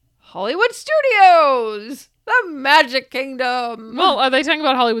Kingdom, Hollywood Studios, the Magic Kingdom. Well, are they talking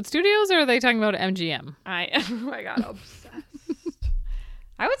about Hollywood Studios or are they talking about MGM? I got obsessed.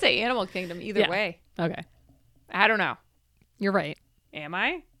 I would say Animal Kingdom either Yeah. way. Okay. I don't know. You're right. Am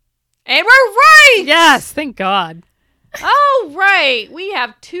I? And we're right! Yes, thank God. Oh, right. We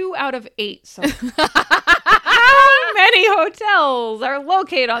have 2 out of 8. So how many hotels are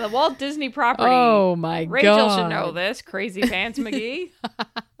located on the Walt Disney property? Oh, my Rachel God. should know this. Crazy Pants McGee.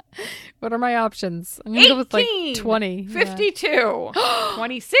 What are my options? I'm going to go with like 18, 20. 52,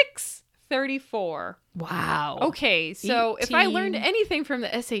 26, 34. Wow. Okay, so if I learned 18. anything from the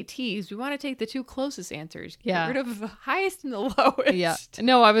SATs, we want to take the two closest answers. Get Yeah. rid of the highest and the lowest. Yeah.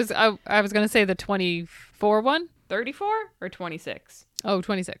 No, I was going to say the 24 one. 34 or 26? Oh,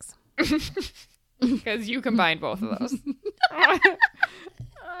 26. Because you combined both of those.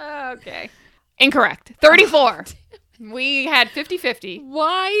 Okay. Incorrect. 34. We had 50-50.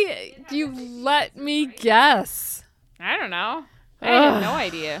 Why do you let me guess? I don't know. I have no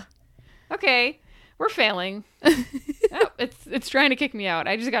idea. Okay. We're failing. Oh, it's trying to kick me out.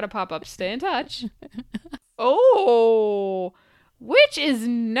 I just got to pop up. Stay in touch. Oh, which is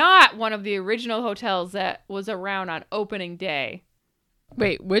not one of the original hotels that was around on opening day.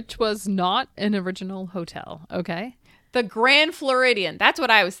 Wait, which was not an original hotel? Okay. The Grand Floridian. That's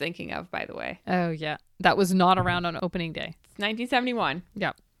what I was thinking of, by the way. Oh, yeah. That was not around on opening day. It's 1971.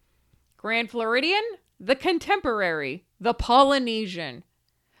 Yeah. Grand Floridian, the Contemporary, the Polynesian.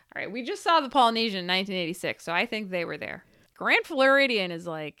 All right, we just saw the Polynesian in 1986, so I think they were there. Grand Floridian is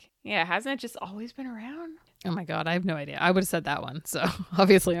like, yeah, hasn't it just always been around? Oh, my God. I have no idea. I would have said that one. So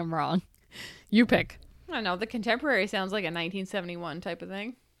obviously I'm wrong. You pick. I don't know. The Contemporary sounds like a 1971 type of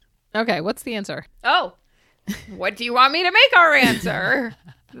thing. Okay. What's the answer? Oh, what do you want me to make our answer?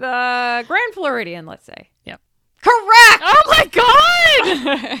 The Grand Floridian, let's say. Yep. Correct! Oh,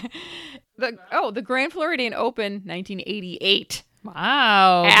 my God! The Grand Floridian opened 1988.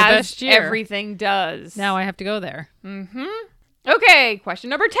 Wow. The as best year. everything does. Now I have to go there. Mm-hmm. Okay, question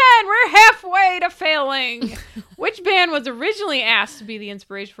number 10. We're halfway to failing. Which band was originally asked to be the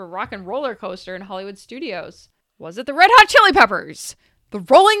inspiration for Rock and Roller Coaster in Hollywood studios? Was it the Red Hot Chili Peppers, the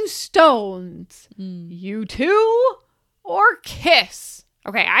Rolling Stones, U2, or Kiss?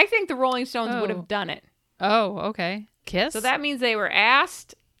 Okay, I think the Rolling Stones would have done it. Oh, okay. Kiss? So that means they were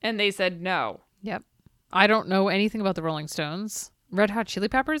asked and they said no. Yep. I don't know anything about the Rolling Stones. Red Hot Chili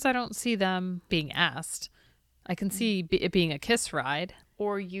Peppers, I don't see them being asked. I can see it being a Kiss ride.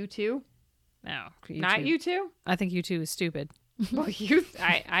 Or U2. No. Not U2? I think U2 is stupid. Well, I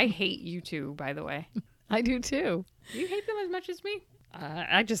hate U2, by the way. I do too. Do you hate them as much as me?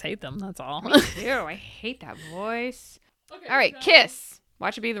 I just hate them. That's all. Ew, I hate that voice. Okay, all right, Kiss.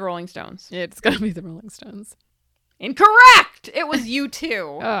 Watch it be the Rolling Stones. It's going to be the Rolling Stones. Incorrect! It was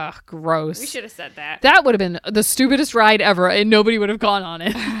U2. Ugh, gross. We should have said that. That would have been the stupidest ride ever, and nobody would have gone on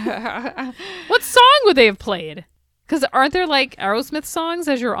it. What song would they have played? Because aren't there like Aerosmith songs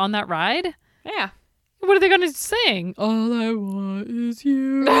as you're on that ride? Yeah. What are they going to sing? All I want is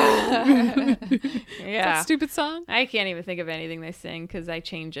you. Yeah. That stupid song? I can't even think of anything they sing because I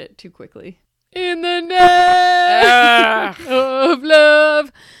change it too quickly. In the name of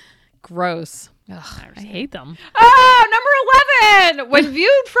love. Gross. Ugh, I hate them. Oh, number 11! When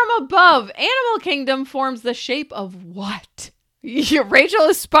viewed from above, Animal Kingdom forms the shape of what? Rachel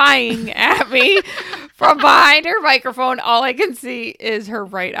is spying at me from behind her microphone. All I can see is her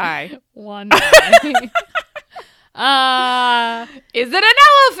right eye. One. Is it an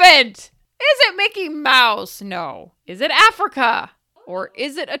elephant? Is it Mickey Mouse? No. Is it Africa? Or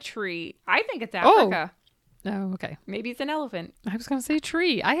is it a tree? I think it's Africa. Oh, okay. Maybe it's an elephant. I was going to say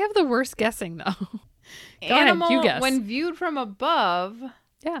tree. I have the worst guessing, though. Go Animal, ahead. You guess. when viewed from above.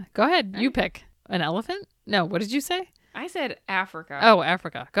 Yeah, go ahead. You pick. An elephant? No, what did you say? I said Africa. Oh,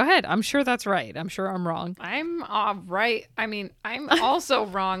 Africa. Go ahead. I'm sure that's right. I'm sure I'm wrong. I'm right. I mean, I'm also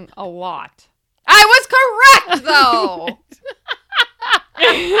wrong a lot. I was correct, though.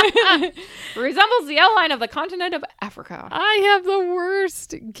 Resembles the outline of the continent of Africa. I have the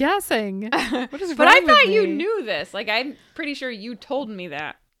worst guessing. What is But wrong I thought with you me? knew this. Like, I'm pretty sure you told me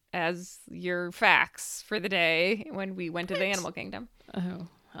that as your facts for the day when we went to the Animal Kingdom. Oh,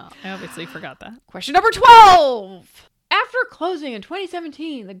 well, I obviously forgot that. Question number 12. After closing in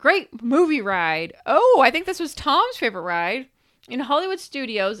 2017, the Great Movie Ride, I think this was Tom's favorite ride, in Hollywood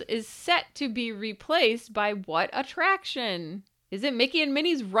Studios is set to be replaced by what attraction? Is it Mickey and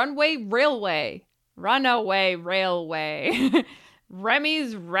Minnie's Runaway Railway? Remy's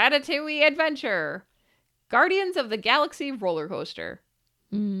Ratatouille Adventure? Guardians of the Galaxy Roller Coaster?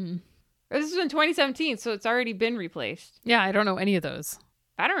 This was in 2017, so it's already been replaced. Yeah, I don't know any of those.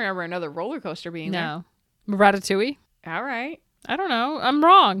 I don't remember another roller coaster being there. No. Ratatouille? All right. I don't know. I'm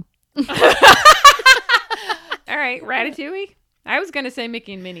wrong. All right, Ratatouille? I was going to say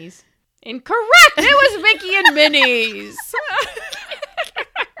Mickey and Minnie's. Incorrect! It was Mickey and Minnie's!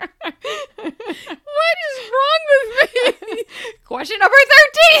 What is wrong with me? Question number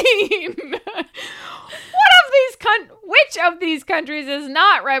 13! Which of these countries is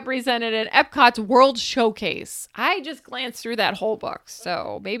not represented in Epcot's World Showcase? I just glanced through that whole book,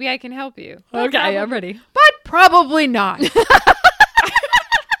 so maybe I can help you. Okay, I'm ready. But probably not.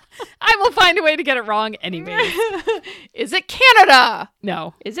 I will find a way to get it wrong anyways. Is it Canada?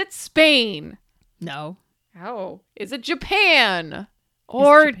 No. Is it Spain? No. Oh. Is it Japan?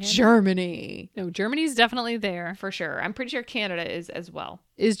 Or Japan? Germany? No, Germany's definitely there. For sure. I'm pretty sure Canada is as well.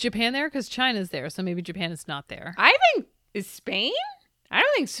 Is Japan there? Because China's there, so maybe Japan is not there. I think, is Spain? I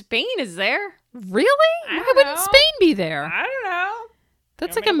don't think Spain is there. Really? I Why don't wouldn't know. Spain be there? I don't know.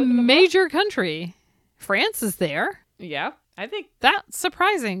 That's Want like a me to look them up? major country. France is there. Yeah, I think. That's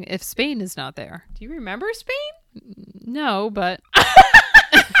surprising if Spain is not there. Do you remember Spain? No, but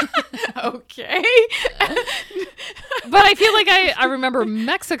Okay. but I feel like I remember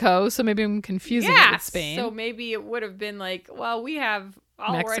Mexico, so maybe I'm confusing it with Spain. So maybe it would have been like, well, we have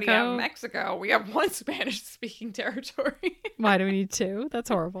already Mexico? have Mexico. We have one Spanish-speaking territory. Why do we need two? That's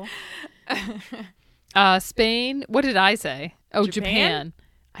horrible. Spain. What did I say? Oh, Japan.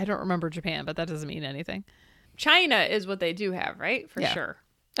 I don't remember Japan, but that doesn't mean anything. China is what they do have, right? For Yeah. sure.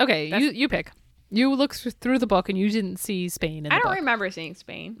 Okay, That's- you pick. You looked through the book and you didn't see Spain in the I don't book. remember seeing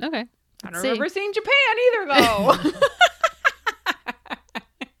Spain. Okay. I don't let's see. remember seeing Japan either, though.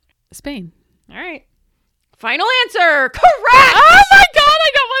 Spain. All right. Final answer. Correct. Oh my god,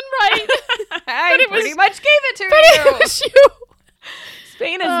 I got one right. I it was- pretty much gave it to But you. it was you.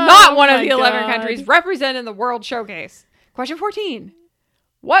 Spain is Oh not one of my the 11 God. countries represented in the World Showcase. Question 14.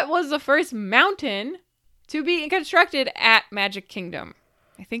 What was the first mountain to be constructed at Magic Kingdom?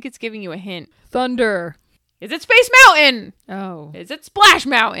 I think it's giving you a hint. Thunder. Is it Space Mountain? Oh. Is it Splash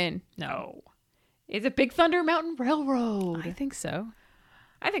Mountain? No. Is it Big Thunder Mountain Railroad? I think so.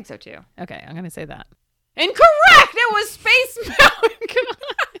 I think so too. Okay, I'm going to say that. Incorrect! It was Space Mountain.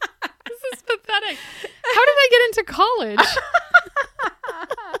 This is pathetic. How did I get into college?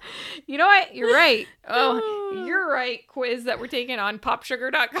 You know what? You're right. Oh, you're right. Quiz that we're taking on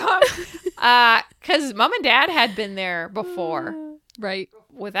popsugar.com. Because mom and dad had been there before Right.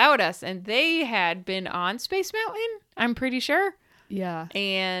 without us, and they had been on Space Mountain, I'm pretty sure. Yeah.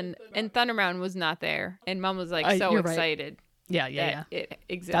 And Thunder Mountain was not there. And mom was like so you're right. excited Yeah, yeah, that yeah. it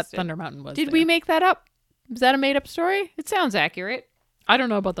existed. That Thunder Mountain was Did there. we make that up? Is that a made up story? It sounds accurate. I don't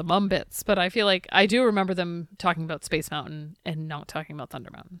know about the mum bits, but I feel like I do remember them talking about Space Mountain and not talking about Thunder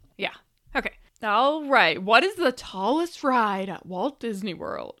Mountain. Yeah. Okay. All right. What is the tallest ride at Walt Disney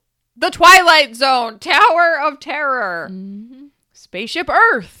World? The Twilight Zone, Tower of Terror, Spaceship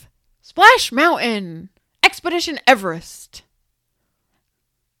Earth, Splash Mountain, Expedition Everest.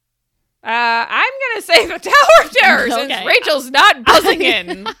 I'm gonna say the Tower of Terror since Okay. Rachel's not buzzing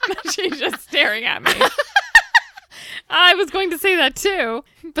in. She's just staring at me. I was going to say that too,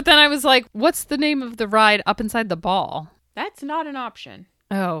 but then I was like, what's the name of the ride up inside the ball? That's not an option.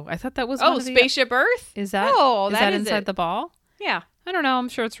 Oh, I thought that was one Oh, of the... Spaceship Earth? Is that, Oh, is that that is inside it. the ball? Yeah. I don't know. I'm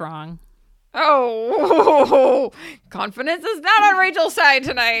sure it's wrong. Oh, confidence is not on Rachel's side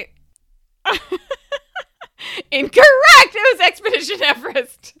tonight. Incorrect. It was Expedition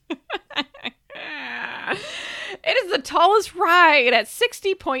Everest. It is the tallest ride at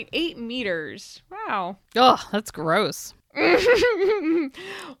 60.8 meters. Wow. Ugh, that's gross.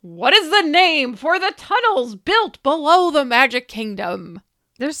 What is the name for the tunnels built below the Magic Kingdom?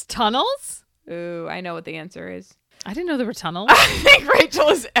 There's tunnels? Ooh, I know what the answer is. I didn't know there were tunnels. I think Rachel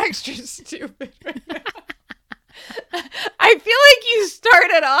is extra stupid right now. I feel like you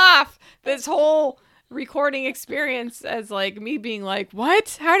started off this whole recording experience as like me being like,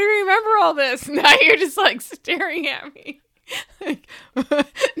 what? How do you remember all this? Now you're just like staring at me. Like,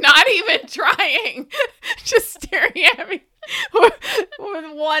 not even trying. Just staring at me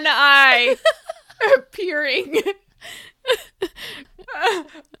with one eye peering.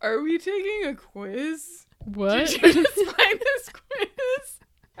 Are we taking a quiz? What? Did you just find this quiz?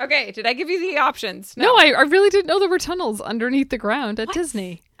 Okay, did I give you the options? No, I really didn't know there were tunnels underneath the ground at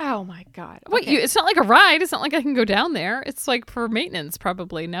Disney. Oh my god. What? Okay. It's not like a ride. It's not like I can go down there. It's like for maintenance,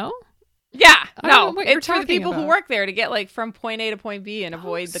 probably. No. Yeah, I don't know no. what you're It's for the talking people who about. work there to get like from point A to point B and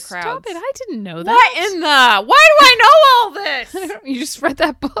avoid the crowds. Stop it! I didn't know that. What in the? Why do I know all this? You just read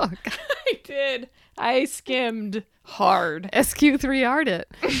that book. I did. I skimmed hard. SQ3R'd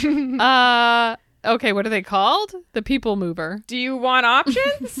it. Okay, what are they called? The People Mover. Do you want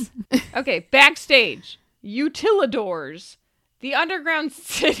options? Okay, backstage, utilidors, the underground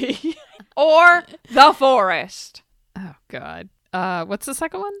city, or the forest. Oh God. What's the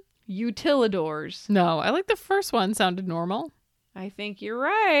second one? Utilidors. No, I like the first one. Sounded normal. I think you're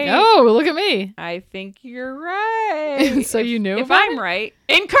right. Oh, look at me. I think you're right. So you knew if about I'm it? right.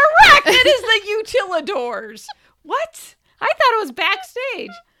 Incorrect! It is the utilidors. What? I thought it was backstage.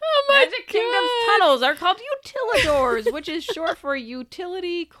 Oh my Magic Kingdom's tunnels are called utilidors, which is short for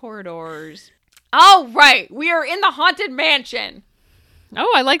utility corridors. All right, we are in the Haunted Mansion.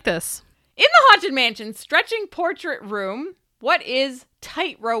 Oh, I like this. In the Haunted Mansion, stretching portrait room, what is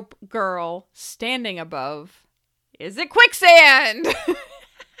Tightrope Girl standing above? Is it quicksand?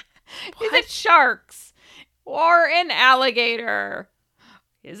 Is it sharks? Or an alligator?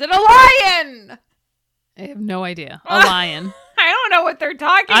 Is it a lion? I have no idea. A lion. I don't know what they're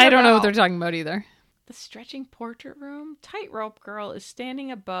talking about. I don't know what they're talking about either. The stretching portrait room, Tightrope Girl is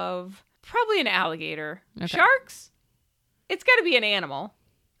standing above probably an alligator. Okay. Sharks? It's got to be an animal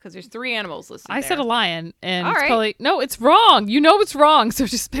because there's 3 animals listed I there. said a lion, and All it's right. probably no. It's wrong. You know it's wrong, so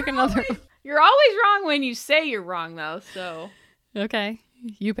just pick another. You're always wrong when you say you're wrong, though. So Okay,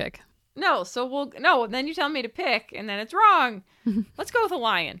 you pick. no. So then you tell me to pick, and then it's wrong. Let's go with a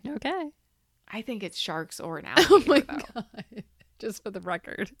lion. Okay. I think it's sharks or an alligator. Oh my though. god! Just for the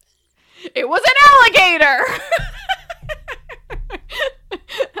record. It was an alligator.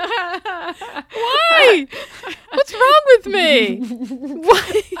 Why? What's wrong with me?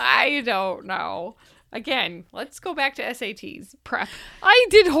 Why? I don't know. Again, let's go back to SATs prep. I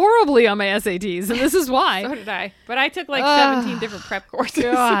did horribly on my SATs, and this is why. So did I. But I took like 17 different prep courses.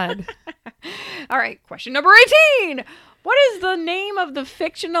 God. All right, question number 18. What is the name of the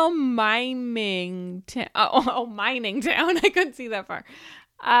fictional mining town? Mining town. I couldn't see that far.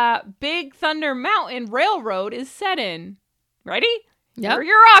 Big Thunder Mountain Railroad is set in. Ready? Yep. Here are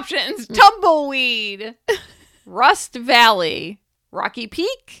your options. Tumbleweed, Rust Valley, Rocky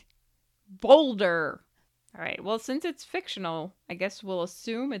Peak, Boulder. All right. Well, since it's fictional, I guess we'll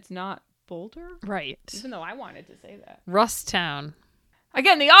assume it's not Boulder, Right. even though I wanted to say that. Rust Town.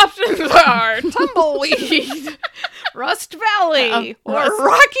 Again, the options are Tumbleweed, Rust Valley, or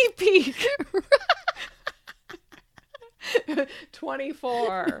Rocky Peak.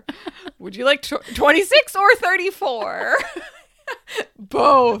 24. Would you like 26 or 34?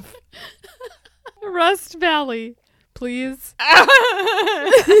 Both. Rust Valley, please.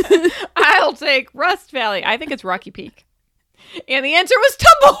 I'll take Rust Valley. I think it's Rocky Peak. And the answer was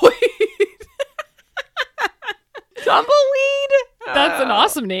Tumbleweed. Tumbleweed? That's an Oh,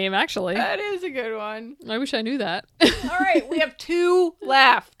 awesome name, actually. That is a good one. I wish I knew that. All right, we have 2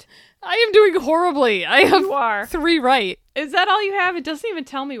 left. I am doing horribly. I have You are. 3 right. Is that all you have? It doesn't even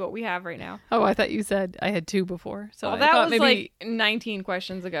tell me what we have right now. Oh, I thought you said I had 2 before. So Well, I that thought was maybe like 19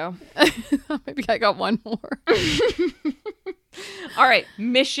 questions ago. maybe I got 1 more. All right,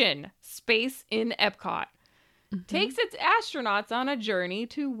 mission space in Epcot takes its astronauts on a journey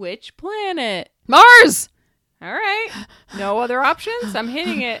to which planet? Mars. All right, no other options. I'm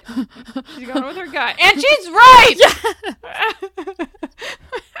hitting it. She's going with her gut, and she's right.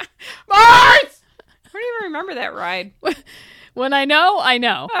 Mars. I don't even remember that ride. When I know, I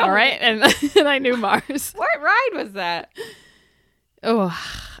know. Oh. All right, and I knew Mars. What ride was that? Oh,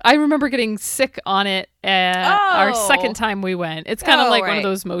 I remember getting sick on it our Oh. second time we went. It's kind of Oh, like one right. of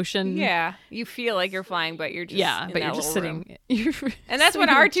those motion. Yeah, you feel like you're flying, but you're just Yeah, in but that you're just little room. sitting. You're And that's when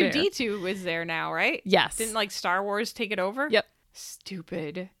sitting in a chair. R2D2 is there now, right? Yes. Didn't like Star Wars take it over? Yep.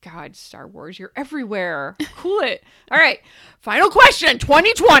 Stupid. God, Star Wars, you're everywhere. Cool it. All right. Final question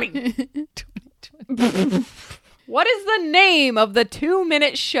 2020. What is the name of the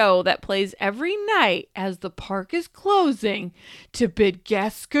 2-minute show that plays every night as the park is closing to bid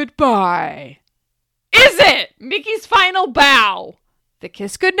guests goodbye? Is it Mickey's Final Bow, The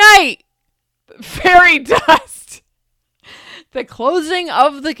Kiss Goodnight, Fairy Dust, The Closing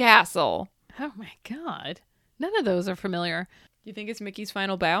of the Castle? Oh my god, none of those are familiar. You think it's Mickey's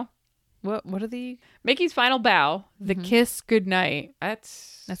Final Bow? What are the? Mickey's Final Bow, The Kiss Goodnight. That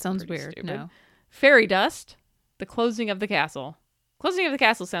sounds pretty weird. stupid. No. Fairy Dust, The Closing of the Castle. Closing of the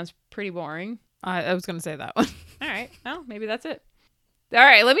Castle sounds pretty boring. I was gonna say that one. All right. Well, maybe that's it. All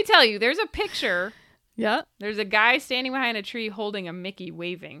right. Let me tell you. There's a picture. Yeah. There's a guy standing behind a tree holding a Mickey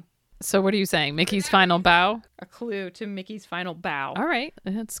waving. So what are you saying? Mickey's final bow? A clue to Mickey's final bow. All right,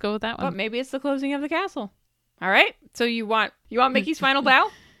 let's go with that But one. maybe it's the closing of the castle. All right. So you want Mickey's final bow?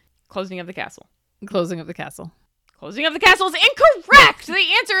 Closing of the castle. Closing of the castle. Closing of the castle is incorrect. The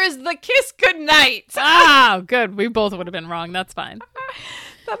answer is The Kiss Goodnight. Oh, good. We both would have been wrong. That's fine.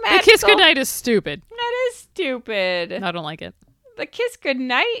 The The kiss magical- goodnight is stupid. That is stupid. I don't like it. The Kiss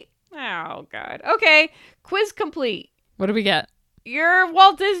Goodnight? Oh, God. Okay. Quiz complete. What do we get? Your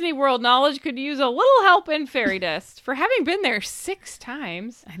Walt Disney World knowledge could use a little help in Fairy Dust. For having been there 6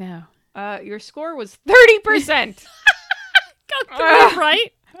 times, I know. your score was 30%. Got 3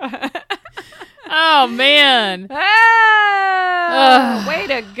 right. Oh man, Ah, way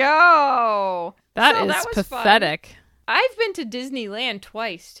to go. that So is that was fun. pathetic. I've been to Disneyland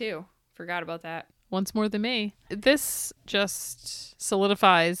twice, too. Forgot about that. Once more than me. This just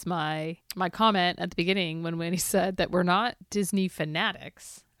solidifies my comment at the beginning when Winnie said that we're not Disney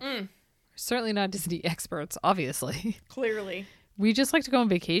fanatics. We're certainly not Disney experts, obviously. Clearly. We just like to go on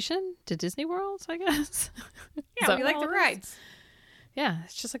vacation to Disney World, I guess. Yeah, we like the rides. Yeah,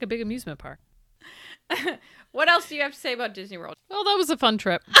 it's just like a big amusement park. What else do you have to say about Disney World? Well, that was a fun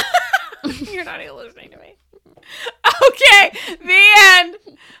trip. You're not even listening to me. Okay, the end.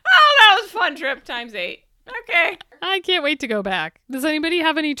 Oh, that was a fun trip times 8. Okay. I can't wait to go back. Does anybody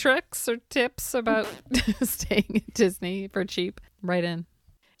have any tricks or tips about staying at Disney for cheap? Right in.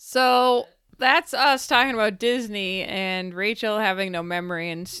 So that's us talking about Disney and Rachel having no memory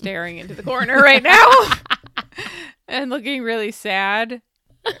and staring into the corner right now and looking really sad.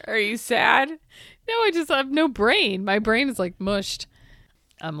 Are you sad? No, I just have no brain. My brain is like mushed.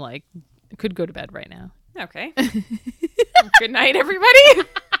 I'm like, could go to bed right now. Okay. Good night, everybody.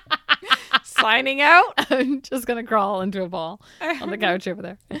 Signing out. I'm just going to crawl into a ball on the couch over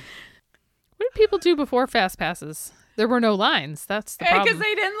there. What did people do before Fast Passes? There were no lines. That's the problem. Because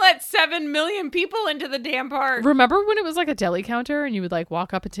they didn't let 7 million people into the damn park. Remember when it was like a deli counter and you would like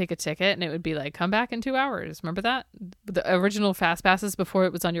walk up and take a ticket and it would be like, come back in 2 hours. Remember that? The original Fast Passes before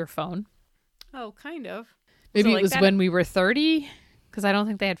it was on your phone. Oh, kind of. Maybe So, it like, was that- when we were 30 because I don't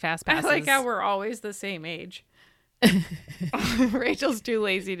think they had Fast I Passes. like how we're always the same age. Rachel's too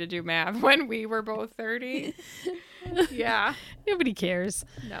lazy to do math. When we were both 30. Yeah. Nobody cares.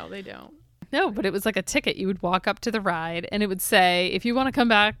 No, they don't. No, but it was like a ticket. You would walk up to the ride and it would say, if you want to come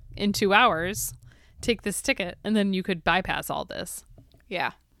back in 2 hours, take this ticket. And then you could bypass all this.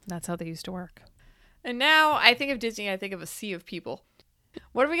 Yeah. That's how they used to work. And now I think of Disney, I think of a sea of people.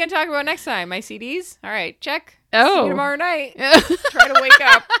 What are we going to talk about next time? My CDs? All right, check. See Oh. you tomorrow night. Try to wake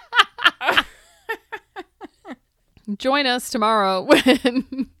up. Join us tomorrow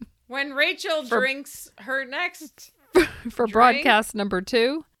When Rachel drinks her next, for broadcast number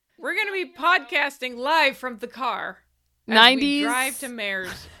 2. we're going to be podcasting live from the car. As we 90s. drive to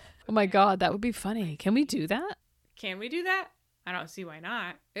Mares. Oh my God, that would be funny. Can we do that? Can we do that? I don't see why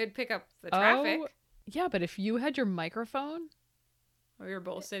not. It'd pick up the traffic. Oh, yeah, but if you had your microphone We were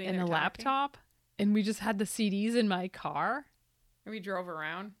both sitting and there a talking, laptop and we just had the CDs in my car. and we drove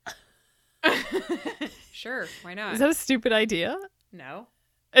around. Sure, why not? Is that a stupid idea? No,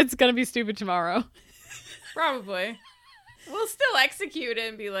 It's going to be stupid tomorrow. probably. We'll still execute it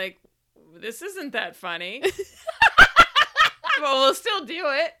and be like, this isn't that funny. But we'll still do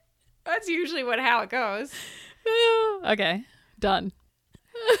it. That's usually how it goes. Okay, done.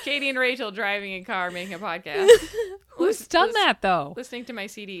 Katie and Rachel driving a car making a podcast. Who's done that though? Listening to my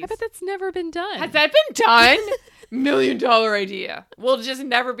CDs. I bet that's never been done. Has that been done? $1 million idea. We'll just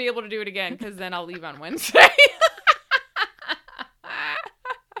never be able to do it again because then I'll leave on Wednesday.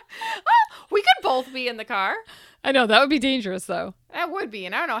 We could both be in the car. I know, that would be dangerous though. That would be,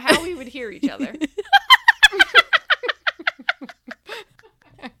 and I don't know how we would hear each other.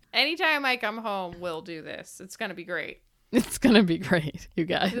 Anytime I come home, we'll do this. It's going to be great. It's going to be great, you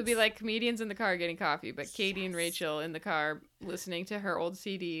guys. It'll be like comedians in the car getting coffee, but Katie and Rachel in the car listening to her old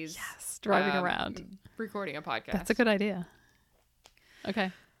CDs. Yes, driving around. Recording a podcast. That's a good idea. Okay.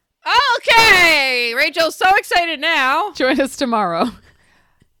 Okay! Rachel's so excited now. Join us tomorrow.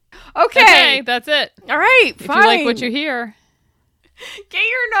 Okay. That's it. All right, If fine. you like what you hear, Get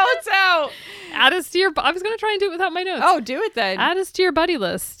your notes out. add us to your... I was going to try and do it without my notes. Oh, do it then. Add us to your buddy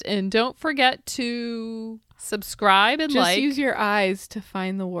list. And don't forget to subscribe and Just like. use your eyes to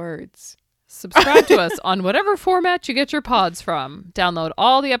find the words. Subscribe to us on whatever format you get your pods from. Download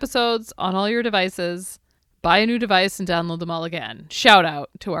all the episodes on all your devices. Buy a new device and download them all again. Shout out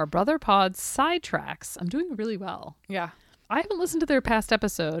to our brother pods Sidetracks. I'm doing really well. Yeah. I haven't listened to their past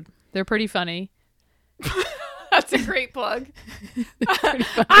episode. They're pretty funny. That's a great plug.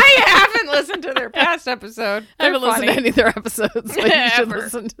 I haven't listened to their past episode. I haven't listened to any of their episodes, but you should Ever.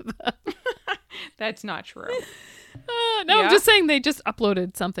 listen to them. That's not true. No, Yeah? I'm just saying they just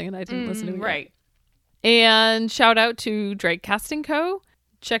uploaded something and I didn't listen to it. yet. Right. And shout out to Drake Casting Co.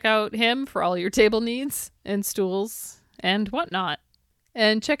 Check out him for all your table needs and stools and whatnot.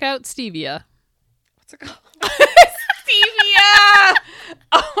 And check out Stevia. What's it called? Stevia!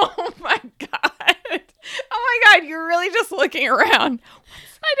 Oh my god. Oh my god, you're really just looking around.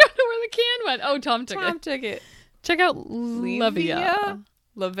 I don't know where the can went. Oh, Tom took Tom it. took it. Check out Levia.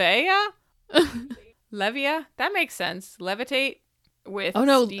 Levia? Levia? That makes sense. Levitate with Oh,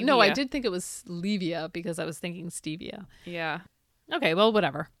 no. stevia. No, I did think it was Levia because I was thinking Stevia. Yeah. Okay, well,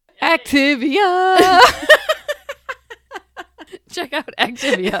 whatever. Activia! Check out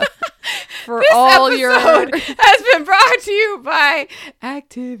Activia. For This all your episode has been brought to you by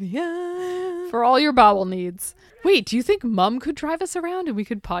Activia. for all your bowel needs. Wait, do you think Mum could drive us around and we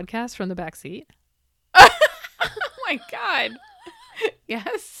could podcast from the back seat? Oh my God.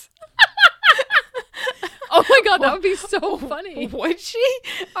 Yes. Oh my God, that would be so funny. Would she?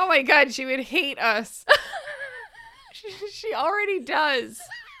 Oh my God, she would hate us. She already does.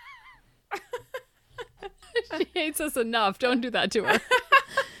 She hates us enough. Don't do that to her.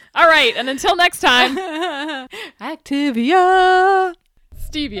 All right, and until next time, Activia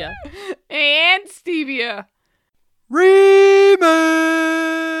Stevia. and Stevia. Remix!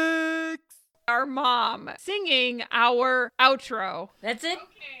 Our mom singing our outro. That's it?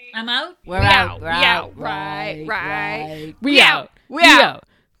 I'm out? We out. Right. We out. We out.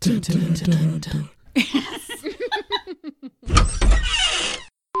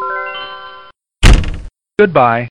 Goodbye.